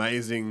most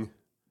amazing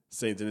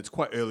scenes, and it's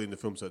quite early in the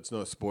film, so it's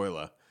not a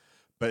spoiler.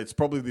 But it's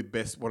probably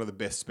one of the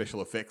best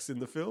special effects in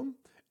the film.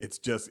 It's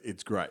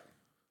great.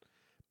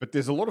 But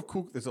there's a lot of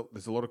cool. There's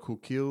a lot of cool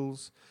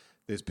kills.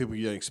 There's people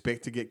you don't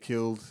expect to get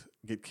killed.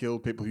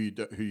 People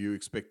who you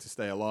expect to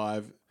stay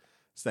alive.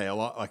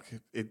 Like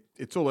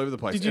it's all over the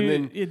place.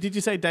 Did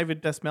you say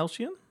David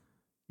Dasmalchian?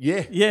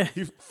 Yeah. Yeah.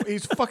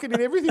 He's fucking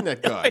in everything,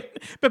 that guy.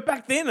 But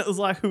back then it was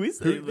like, who is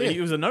he? Yeah.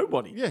 He was a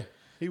nobody. Yeah.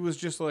 He was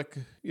just like,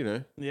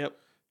 Yep.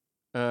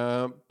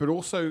 But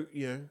also,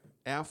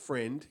 our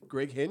friend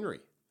Greg Henry.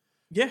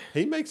 Yeah.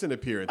 He makes an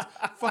appearance.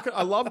 Fucking,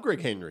 I love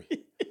Greg Henry.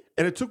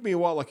 And it took me a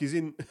while. Like, he's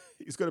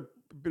got a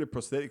bit of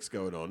prosthetics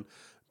going on,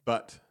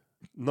 but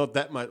not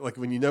that much. Like,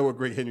 when you know what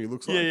Greg Henry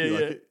looks like,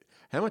 you're like,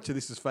 how much of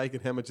this is fake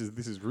and how much of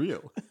this is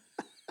real?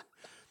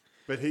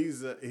 But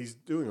he's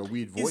doing a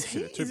weird voice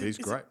in it too, but he's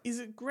great. Is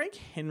it Greg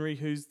Henry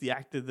who's the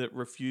actor that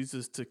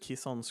refuses to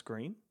kiss on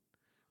screen?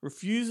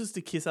 Refuses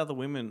to kiss other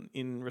women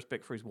in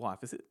respect for his wife,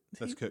 is it?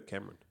 That's Kirk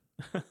Cameron.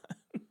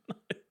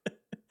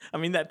 I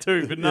mean, that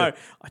too, but no.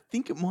 I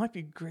think it might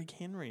be Greg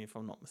Henry, if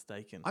I'm not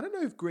mistaken. I don't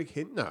know if Greg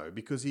Henry... No,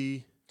 because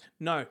he...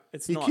 No,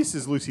 it's he not. He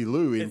kisses Lucy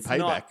Liu in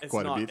Payback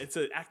quite a bit. It's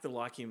an actor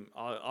like him.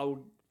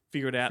 I'll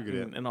figure it out,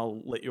 and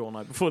I'll let you all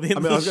know before the end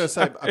of the I was going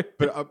show.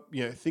 to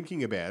say,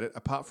 thinking about it,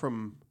 apart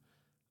from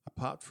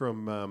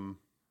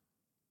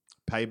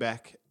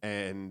Payback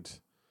and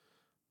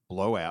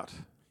Blowout,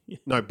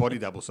 no, Body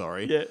Double,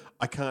 sorry. Yeah.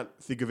 I can't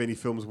think of any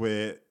films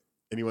where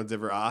anyone's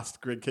ever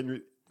asked Greg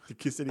Henry to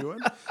kiss anyone.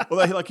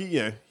 Although,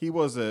 he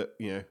was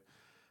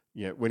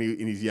when he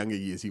in his younger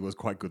years, he was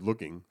quite good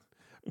looking,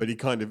 but he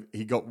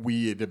got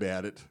weird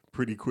about it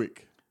pretty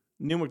quick.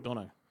 Neil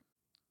McDonough.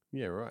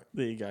 Yeah, right.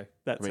 There you go.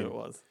 That's who it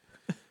was.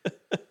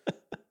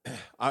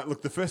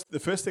 Look, the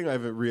first thing I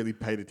ever really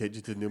paid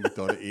attention to Neil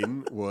McDonough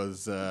in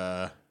was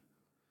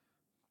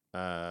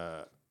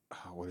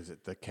what is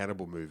it? The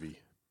cannibal movie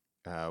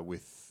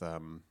with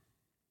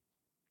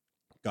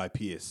Guy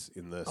Pearce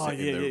in the. Oh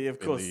yeah, of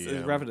course,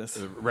 Ravenous.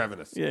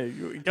 Ravenous. Yeah,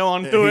 go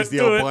on, do it. He's the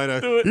do albino.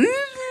 It, do it. He's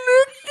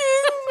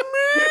looking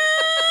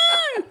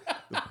me.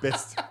 The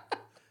best.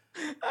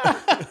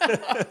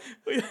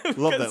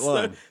 Love that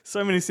line.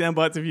 So many sound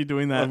bites of you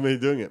doing that. Of me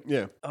doing it,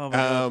 yeah. Oh my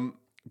God.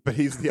 But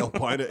he's the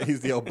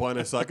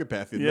albino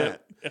psychopath in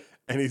that.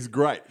 And he's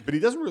great. But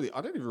he doesn't really,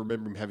 I don't even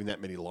remember him having that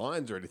many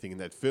lines or anything in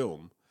that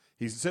film.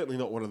 He's certainly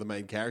not one of the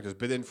main characters.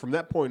 But then from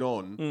that point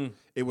on,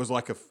 it was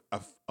like a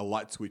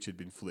light switch had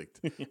been flicked.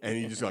 And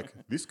you're just like,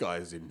 this guy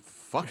is in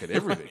fucking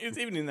everything. He was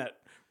even in that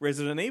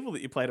Resident Evil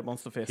that you played at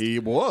Monster Fest. He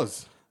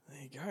was.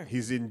 There you go.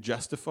 He's in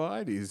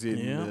Justified. He's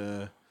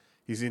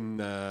in,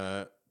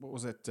 what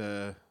was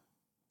that?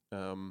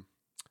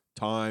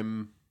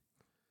 Time...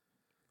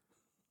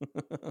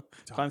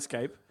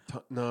 Timescape.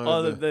 No.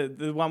 Oh,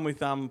 the one with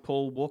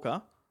Paul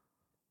Walker.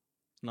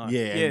 No.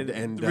 Yeah,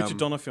 and the Richard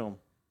Donner film.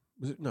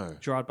 Was it? No.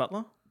 Gerard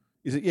Butler.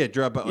 Is it? Yeah,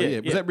 Gerard Butler.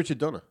 Yeah. Was that Richard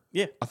Donner?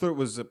 Yeah. I thought it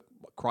was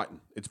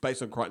Crichton. It's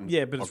based on Crichton.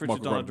 Yeah, but it's Richard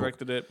Michael Donner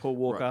Crichton directed it. Paul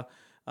Walker.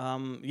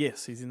 Right.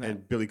 Yes, he's in that.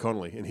 And Billy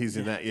Connolly, and he's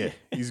in that. Yeah,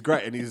 he's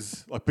great, and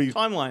he's like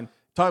Timeline.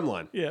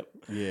 Yep.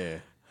 Yeah.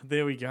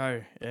 There we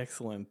go.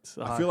 Excellent.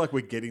 I feel like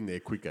we're getting there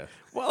quicker.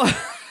 Well.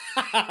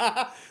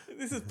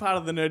 This is part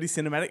of the nerdy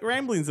cinematic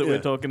ramblings that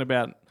we're talking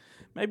about.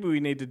 Maybe we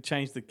need to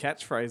change the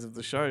catchphrase of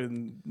the show,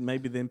 and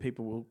maybe then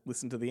people will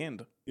listen to the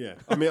end. Yeah,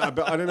 I mean, I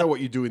don't know what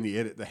you do in the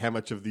edit. How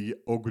much of the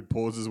awkward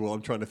pauses while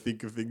I'm trying to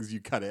think of things you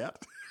cut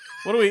out.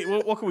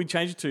 What can we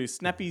change it to?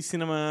 Snappy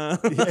cinema.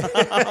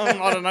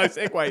 I don't know.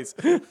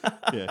 Segues.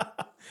 Yeah.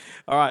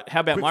 All right. How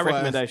about my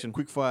recommendation?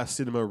 Quickfire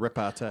cinema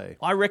repartee.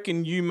 I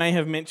reckon you may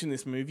have mentioned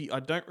this movie.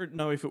 I don't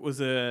know if it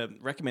was a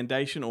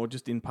recommendation or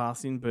just in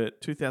passing, but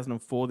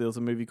 2004 there was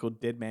a movie called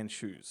Dead Man's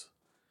Shoes,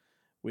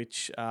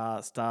 which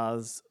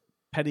stars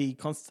Paddy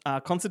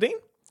Considine,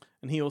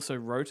 and he also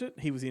wrote it.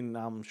 He was in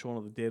Shaun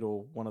of the Dead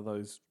or one of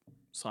those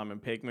Simon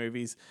Pegg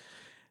movies.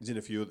 He's in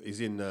a few.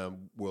 He's in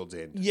World's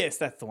End. Yes,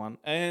 that's the one,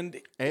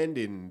 and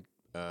in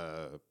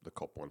the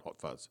cop one, Hot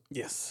Fuzz.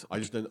 Yes, I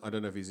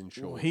don't know if he's in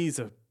Shaun. Well, he's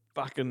a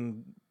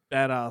fucking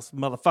badass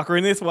motherfucker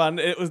in this one.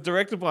 It was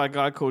directed by a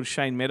guy called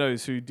Shane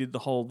Meadows, who did the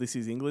whole This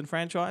Is England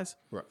franchise.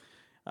 Right.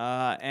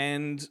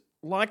 And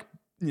like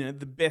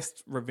the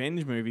best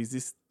revenge movies,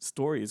 this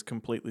story is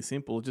completely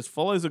simple. It just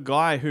follows a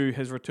guy who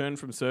has returned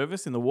from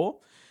service in the war.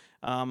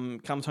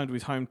 comes home to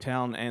his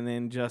hometown and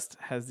then just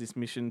has this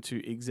mission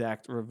to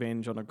exact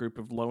revenge on a group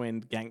of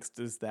low-end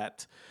gangsters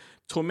that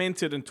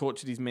tormented and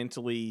tortured his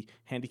mentally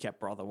handicapped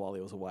brother while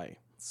he was away.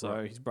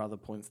 So his brother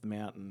points them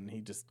out and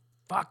he just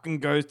fucking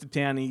goes to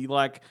town. He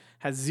like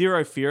has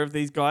zero fear of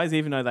these guys,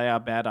 even though they are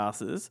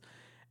badasses.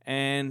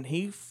 And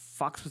he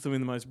fucks with them in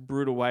the most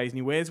brutal ways. And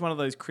he wears one of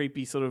those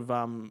creepy sort of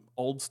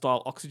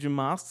old-style oxygen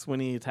masks when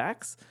he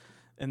attacks.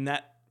 And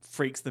that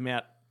freaks them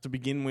out to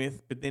begin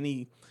with. But then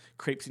he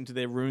creeps into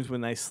their rooms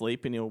when they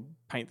sleep and he'll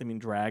paint them in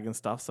drag and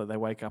stuff. So they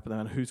wake up and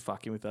they're like, who's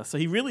fucking with us? So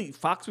he really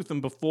fucks with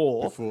them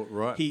before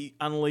he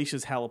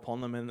unleashes hell upon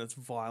them, and it's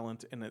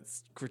violent and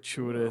it's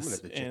gratuitous. I'm going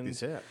to have to check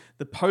this out.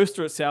 The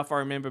poster itself, I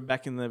remember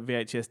back in the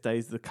VHS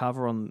days, the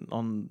cover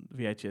on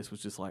VHS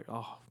was just like,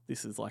 oh,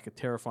 this is like a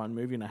terrifying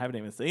movie and I haven't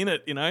even seen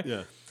it, you know?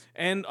 Yeah.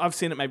 And I've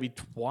seen it maybe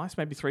twice,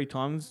 maybe 3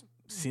 times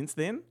since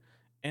then.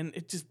 And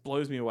it just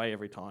blows me away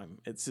every time.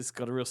 It's just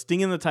got a real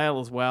sting in the tail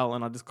as well,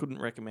 and I just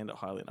couldn't recommend it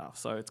highly enough.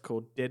 So it's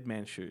called Dead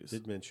Man's Shoes.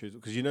 Dead Man's Shoes.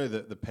 Because you know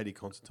the Paddy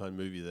Considine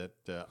movie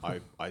that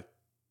I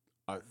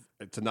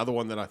it's another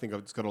one that I think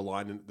it's got a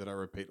line in it that I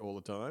repeat all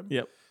the time.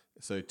 Yep.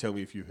 So tell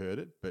me if you've heard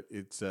it, but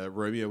it's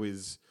Romeo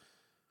is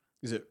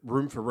it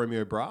Room for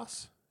Romeo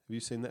Brass? Have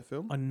you seen that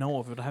film? I know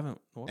of it. I haven't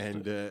watched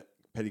it. And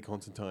Paddy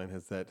Considine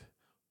has that.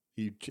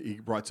 He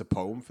writes a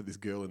poem for this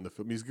girl in the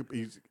film.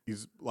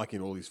 He's like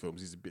in all his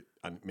films. He's a bit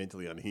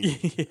mentally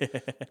unhinged.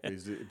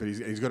 But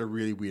he's got a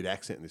really weird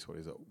accent in this one.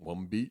 He's like,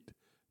 1 beat,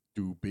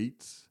 2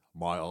 beats,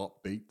 my heart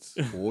beats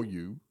for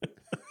you.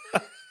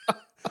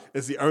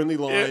 It's the only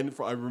line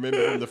I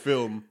remember from the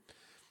film.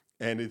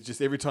 And it's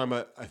just every time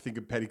I think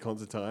of Paddy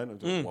Considine, I'm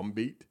just 1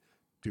 beat,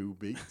 2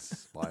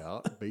 beats, my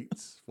heart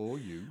beats for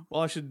you.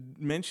 Well, I should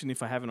mention,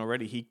 if I haven't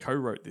already, he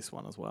co-wrote this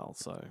one as well.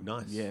 So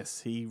nice.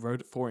 Yes, he wrote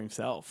it for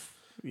himself.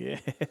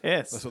 Yes.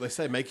 That's what they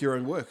say. Make your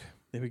own work.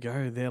 There we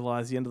go. There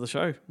lies the end of the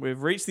show.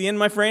 We've reached the end,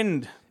 my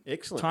friend.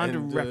 Excellent. Time to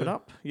wrap it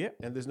up. Yeah.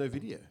 And there's no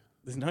video.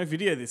 There's no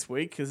video this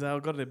week because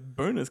I've got a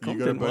bonus content.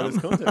 You got a bonus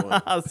content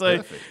one. So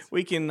Perfect.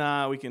 we can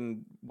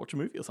watch a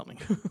movie or something.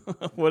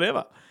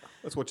 Whatever.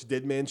 Let's watch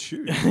Dead Man's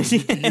Shoes.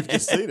 You've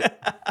just seen it.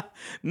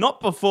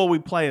 Not before we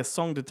play a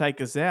song to take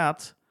us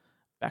out.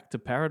 Back to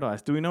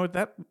Paradise. Do we know what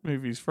that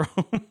movie's from?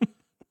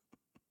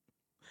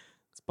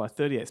 It's by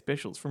 38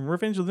 Specials from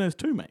Revenge of the Nerds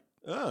 2, mate.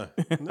 Oh,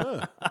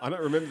 no. I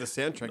don't remember the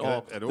soundtrack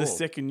of that at all. The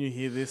second you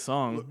hear this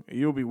song,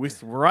 you'll be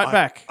whisked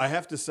back. I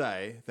have to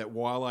say that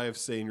while I have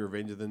seen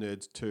Revenge of the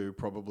Nerds 2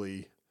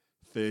 probably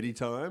 30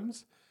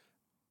 times,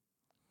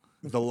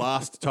 the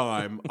last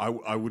time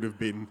I would have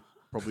been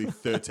probably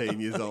 13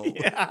 years old.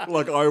 Yeah.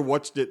 Like I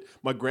watched it.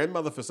 My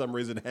grandmother, for some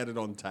reason, had it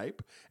on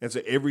tape. And so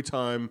every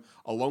time,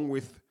 along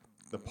with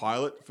the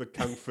pilot for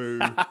Kung Fu,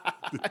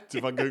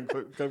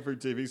 the Kung Fu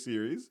TV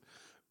series,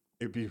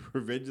 it'd be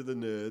Revenge of the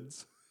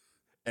Nerds.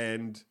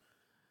 And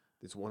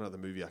there's one other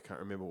movie, I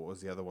can't remember what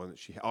was the other one that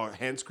she had. Oh,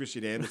 Hans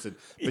Christian Andersen.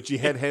 But she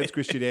had Hans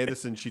Christian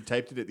Andersen. She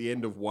taped it at the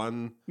end of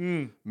one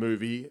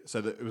movie so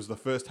that it was the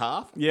first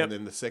half. Yep. And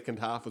then the second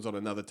half was on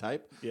another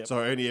tape. Yep. So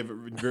I only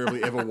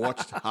invariably ever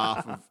watched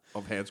half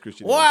of Hans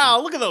Christian Wow,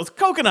 Andersen. look at those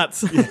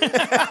coconuts.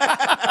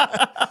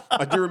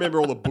 I do remember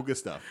all the booger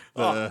stuff.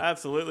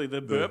 Absolutely. The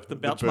burp, the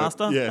belch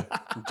master. Yeah.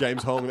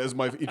 James Hong. That was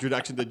my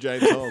introduction to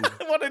James Hong.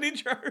 What an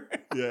intro.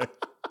 Yeah.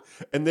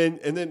 And then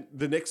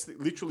the next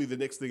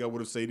thing I would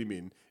have seen him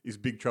in is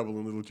Big Trouble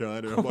in Little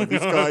China. I'm like,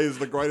 this guy is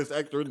the greatest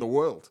actor in the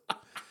world.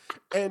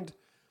 And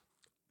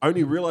I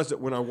only realised it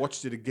when I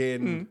watched it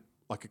again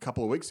like a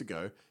couple of weeks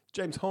ago.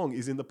 James Hong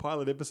is in the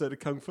pilot episode of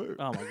Kung Fu.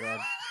 Oh my God.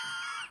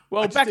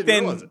 Well, back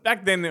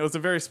then it was a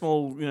very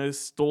small,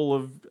 stall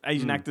of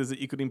Asian actors that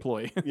you could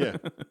employ. Yeah.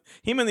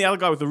 Him and the other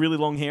guy with the really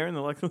long hair and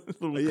the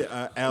little.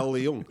 Yeah, Al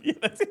Leong. Yeah,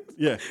 that's it.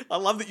 Yeah. I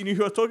love that you knew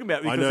who I was talking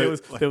about because know,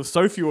 there was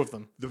so few of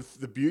them.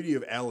 The beauty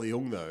of Al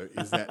Leong though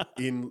is that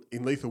in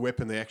Lethal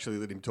Weapon they actually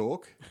let him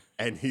talk,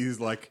 and he's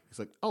like,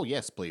 oh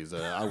yes, please,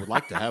 I would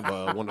like to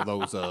have one of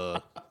those.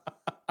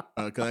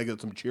 Can I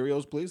get some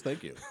Cheerios, please?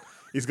 Thank you.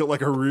 He's got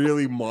like a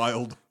really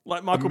mild,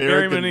 like Michael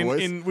American Berryman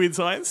voice. in Weird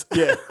Science.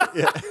 Yeah,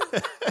 yeah.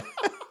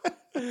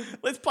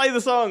 Let's play the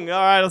song. All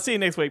right, I'll see you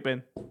next week,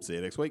 Ben. See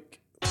you next week.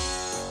 Grab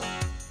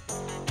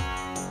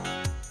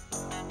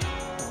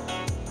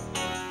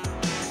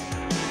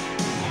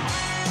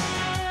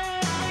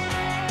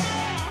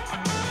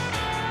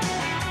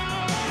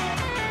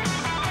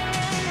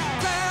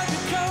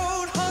your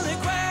coat, honey,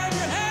 grab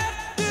your hat.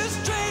 This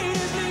train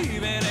is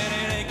leaving and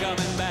it ain't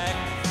coming back.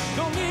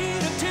 Don't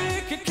need a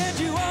ticket, can't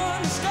you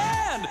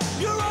understand?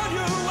 You're on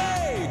your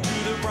way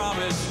to the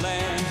promised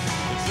land.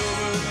 It's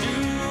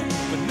overdue,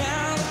 but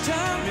now the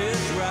time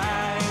is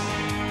right.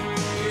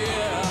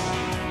 Yeah.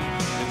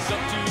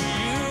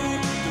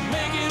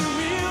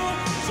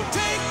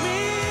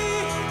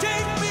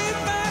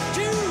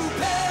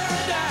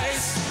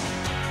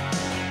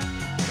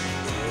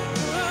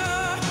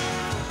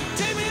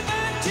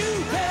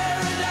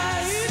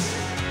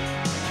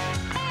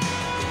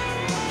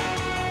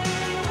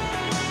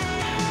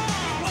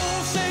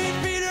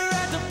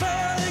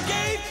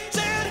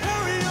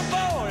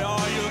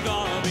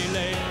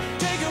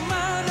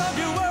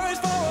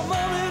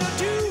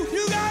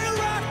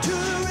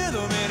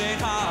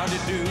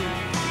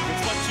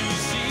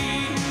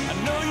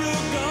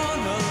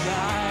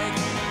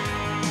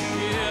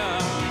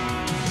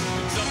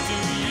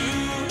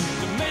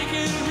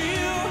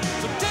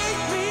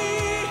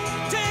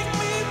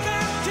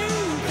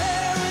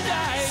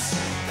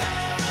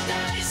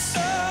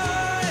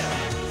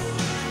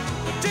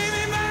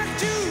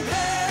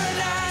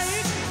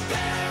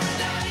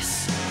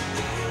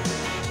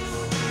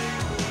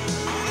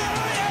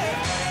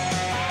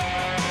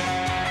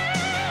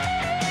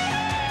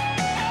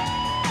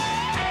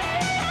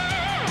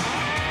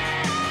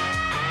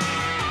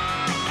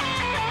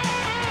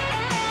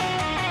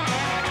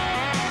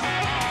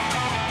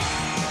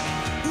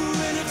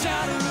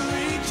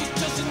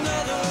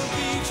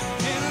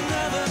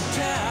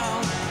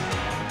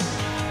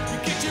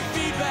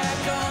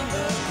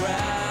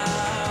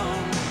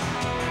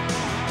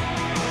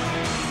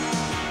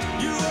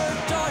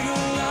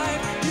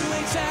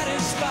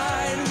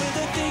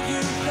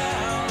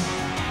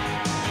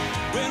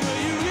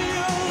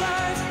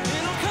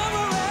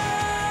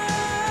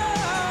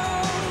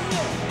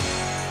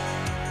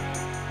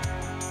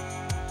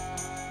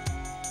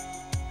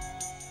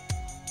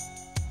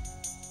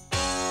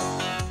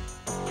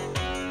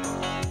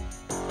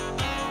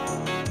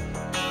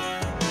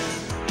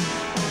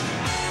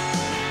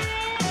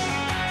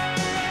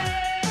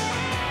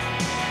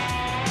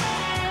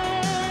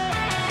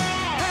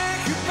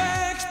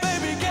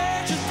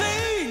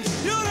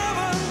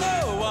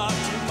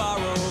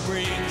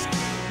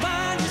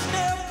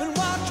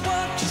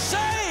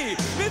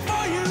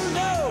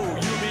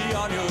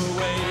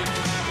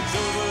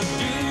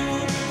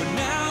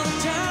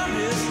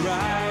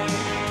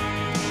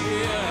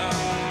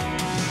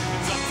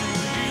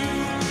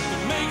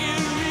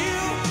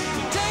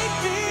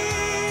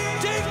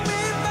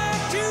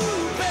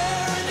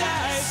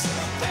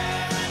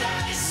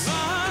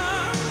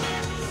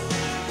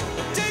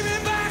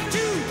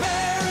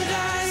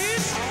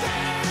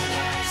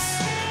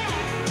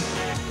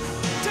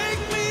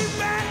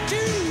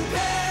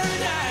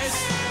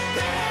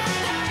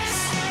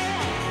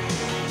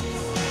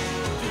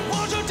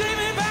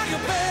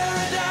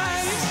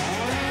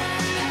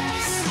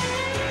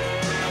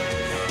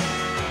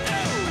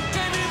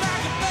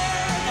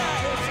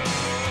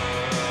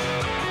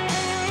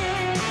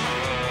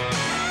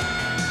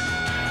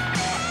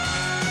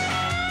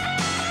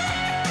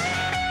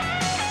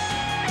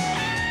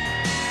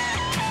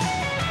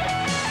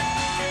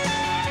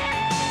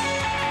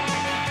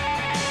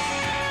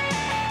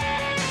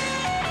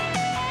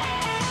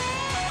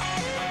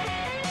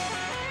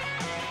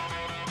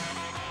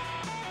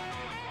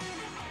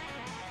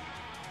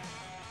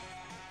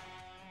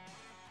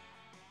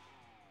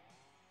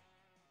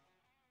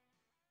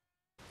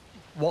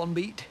 1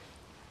 beat,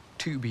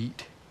 2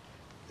 beat,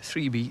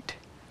 3 beat,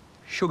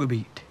 sugar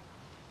beet.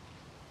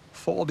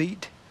 4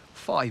 beat,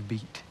 5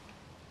 beat,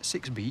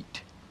 6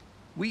 beat,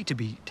 wheat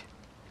beat.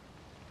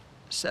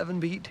 7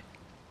 beat,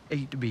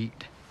 8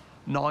 beat,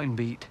 9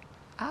 beat,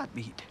 art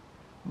beat.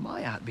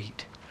 My art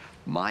beat.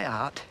 My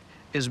art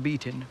is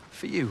beating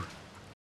for you.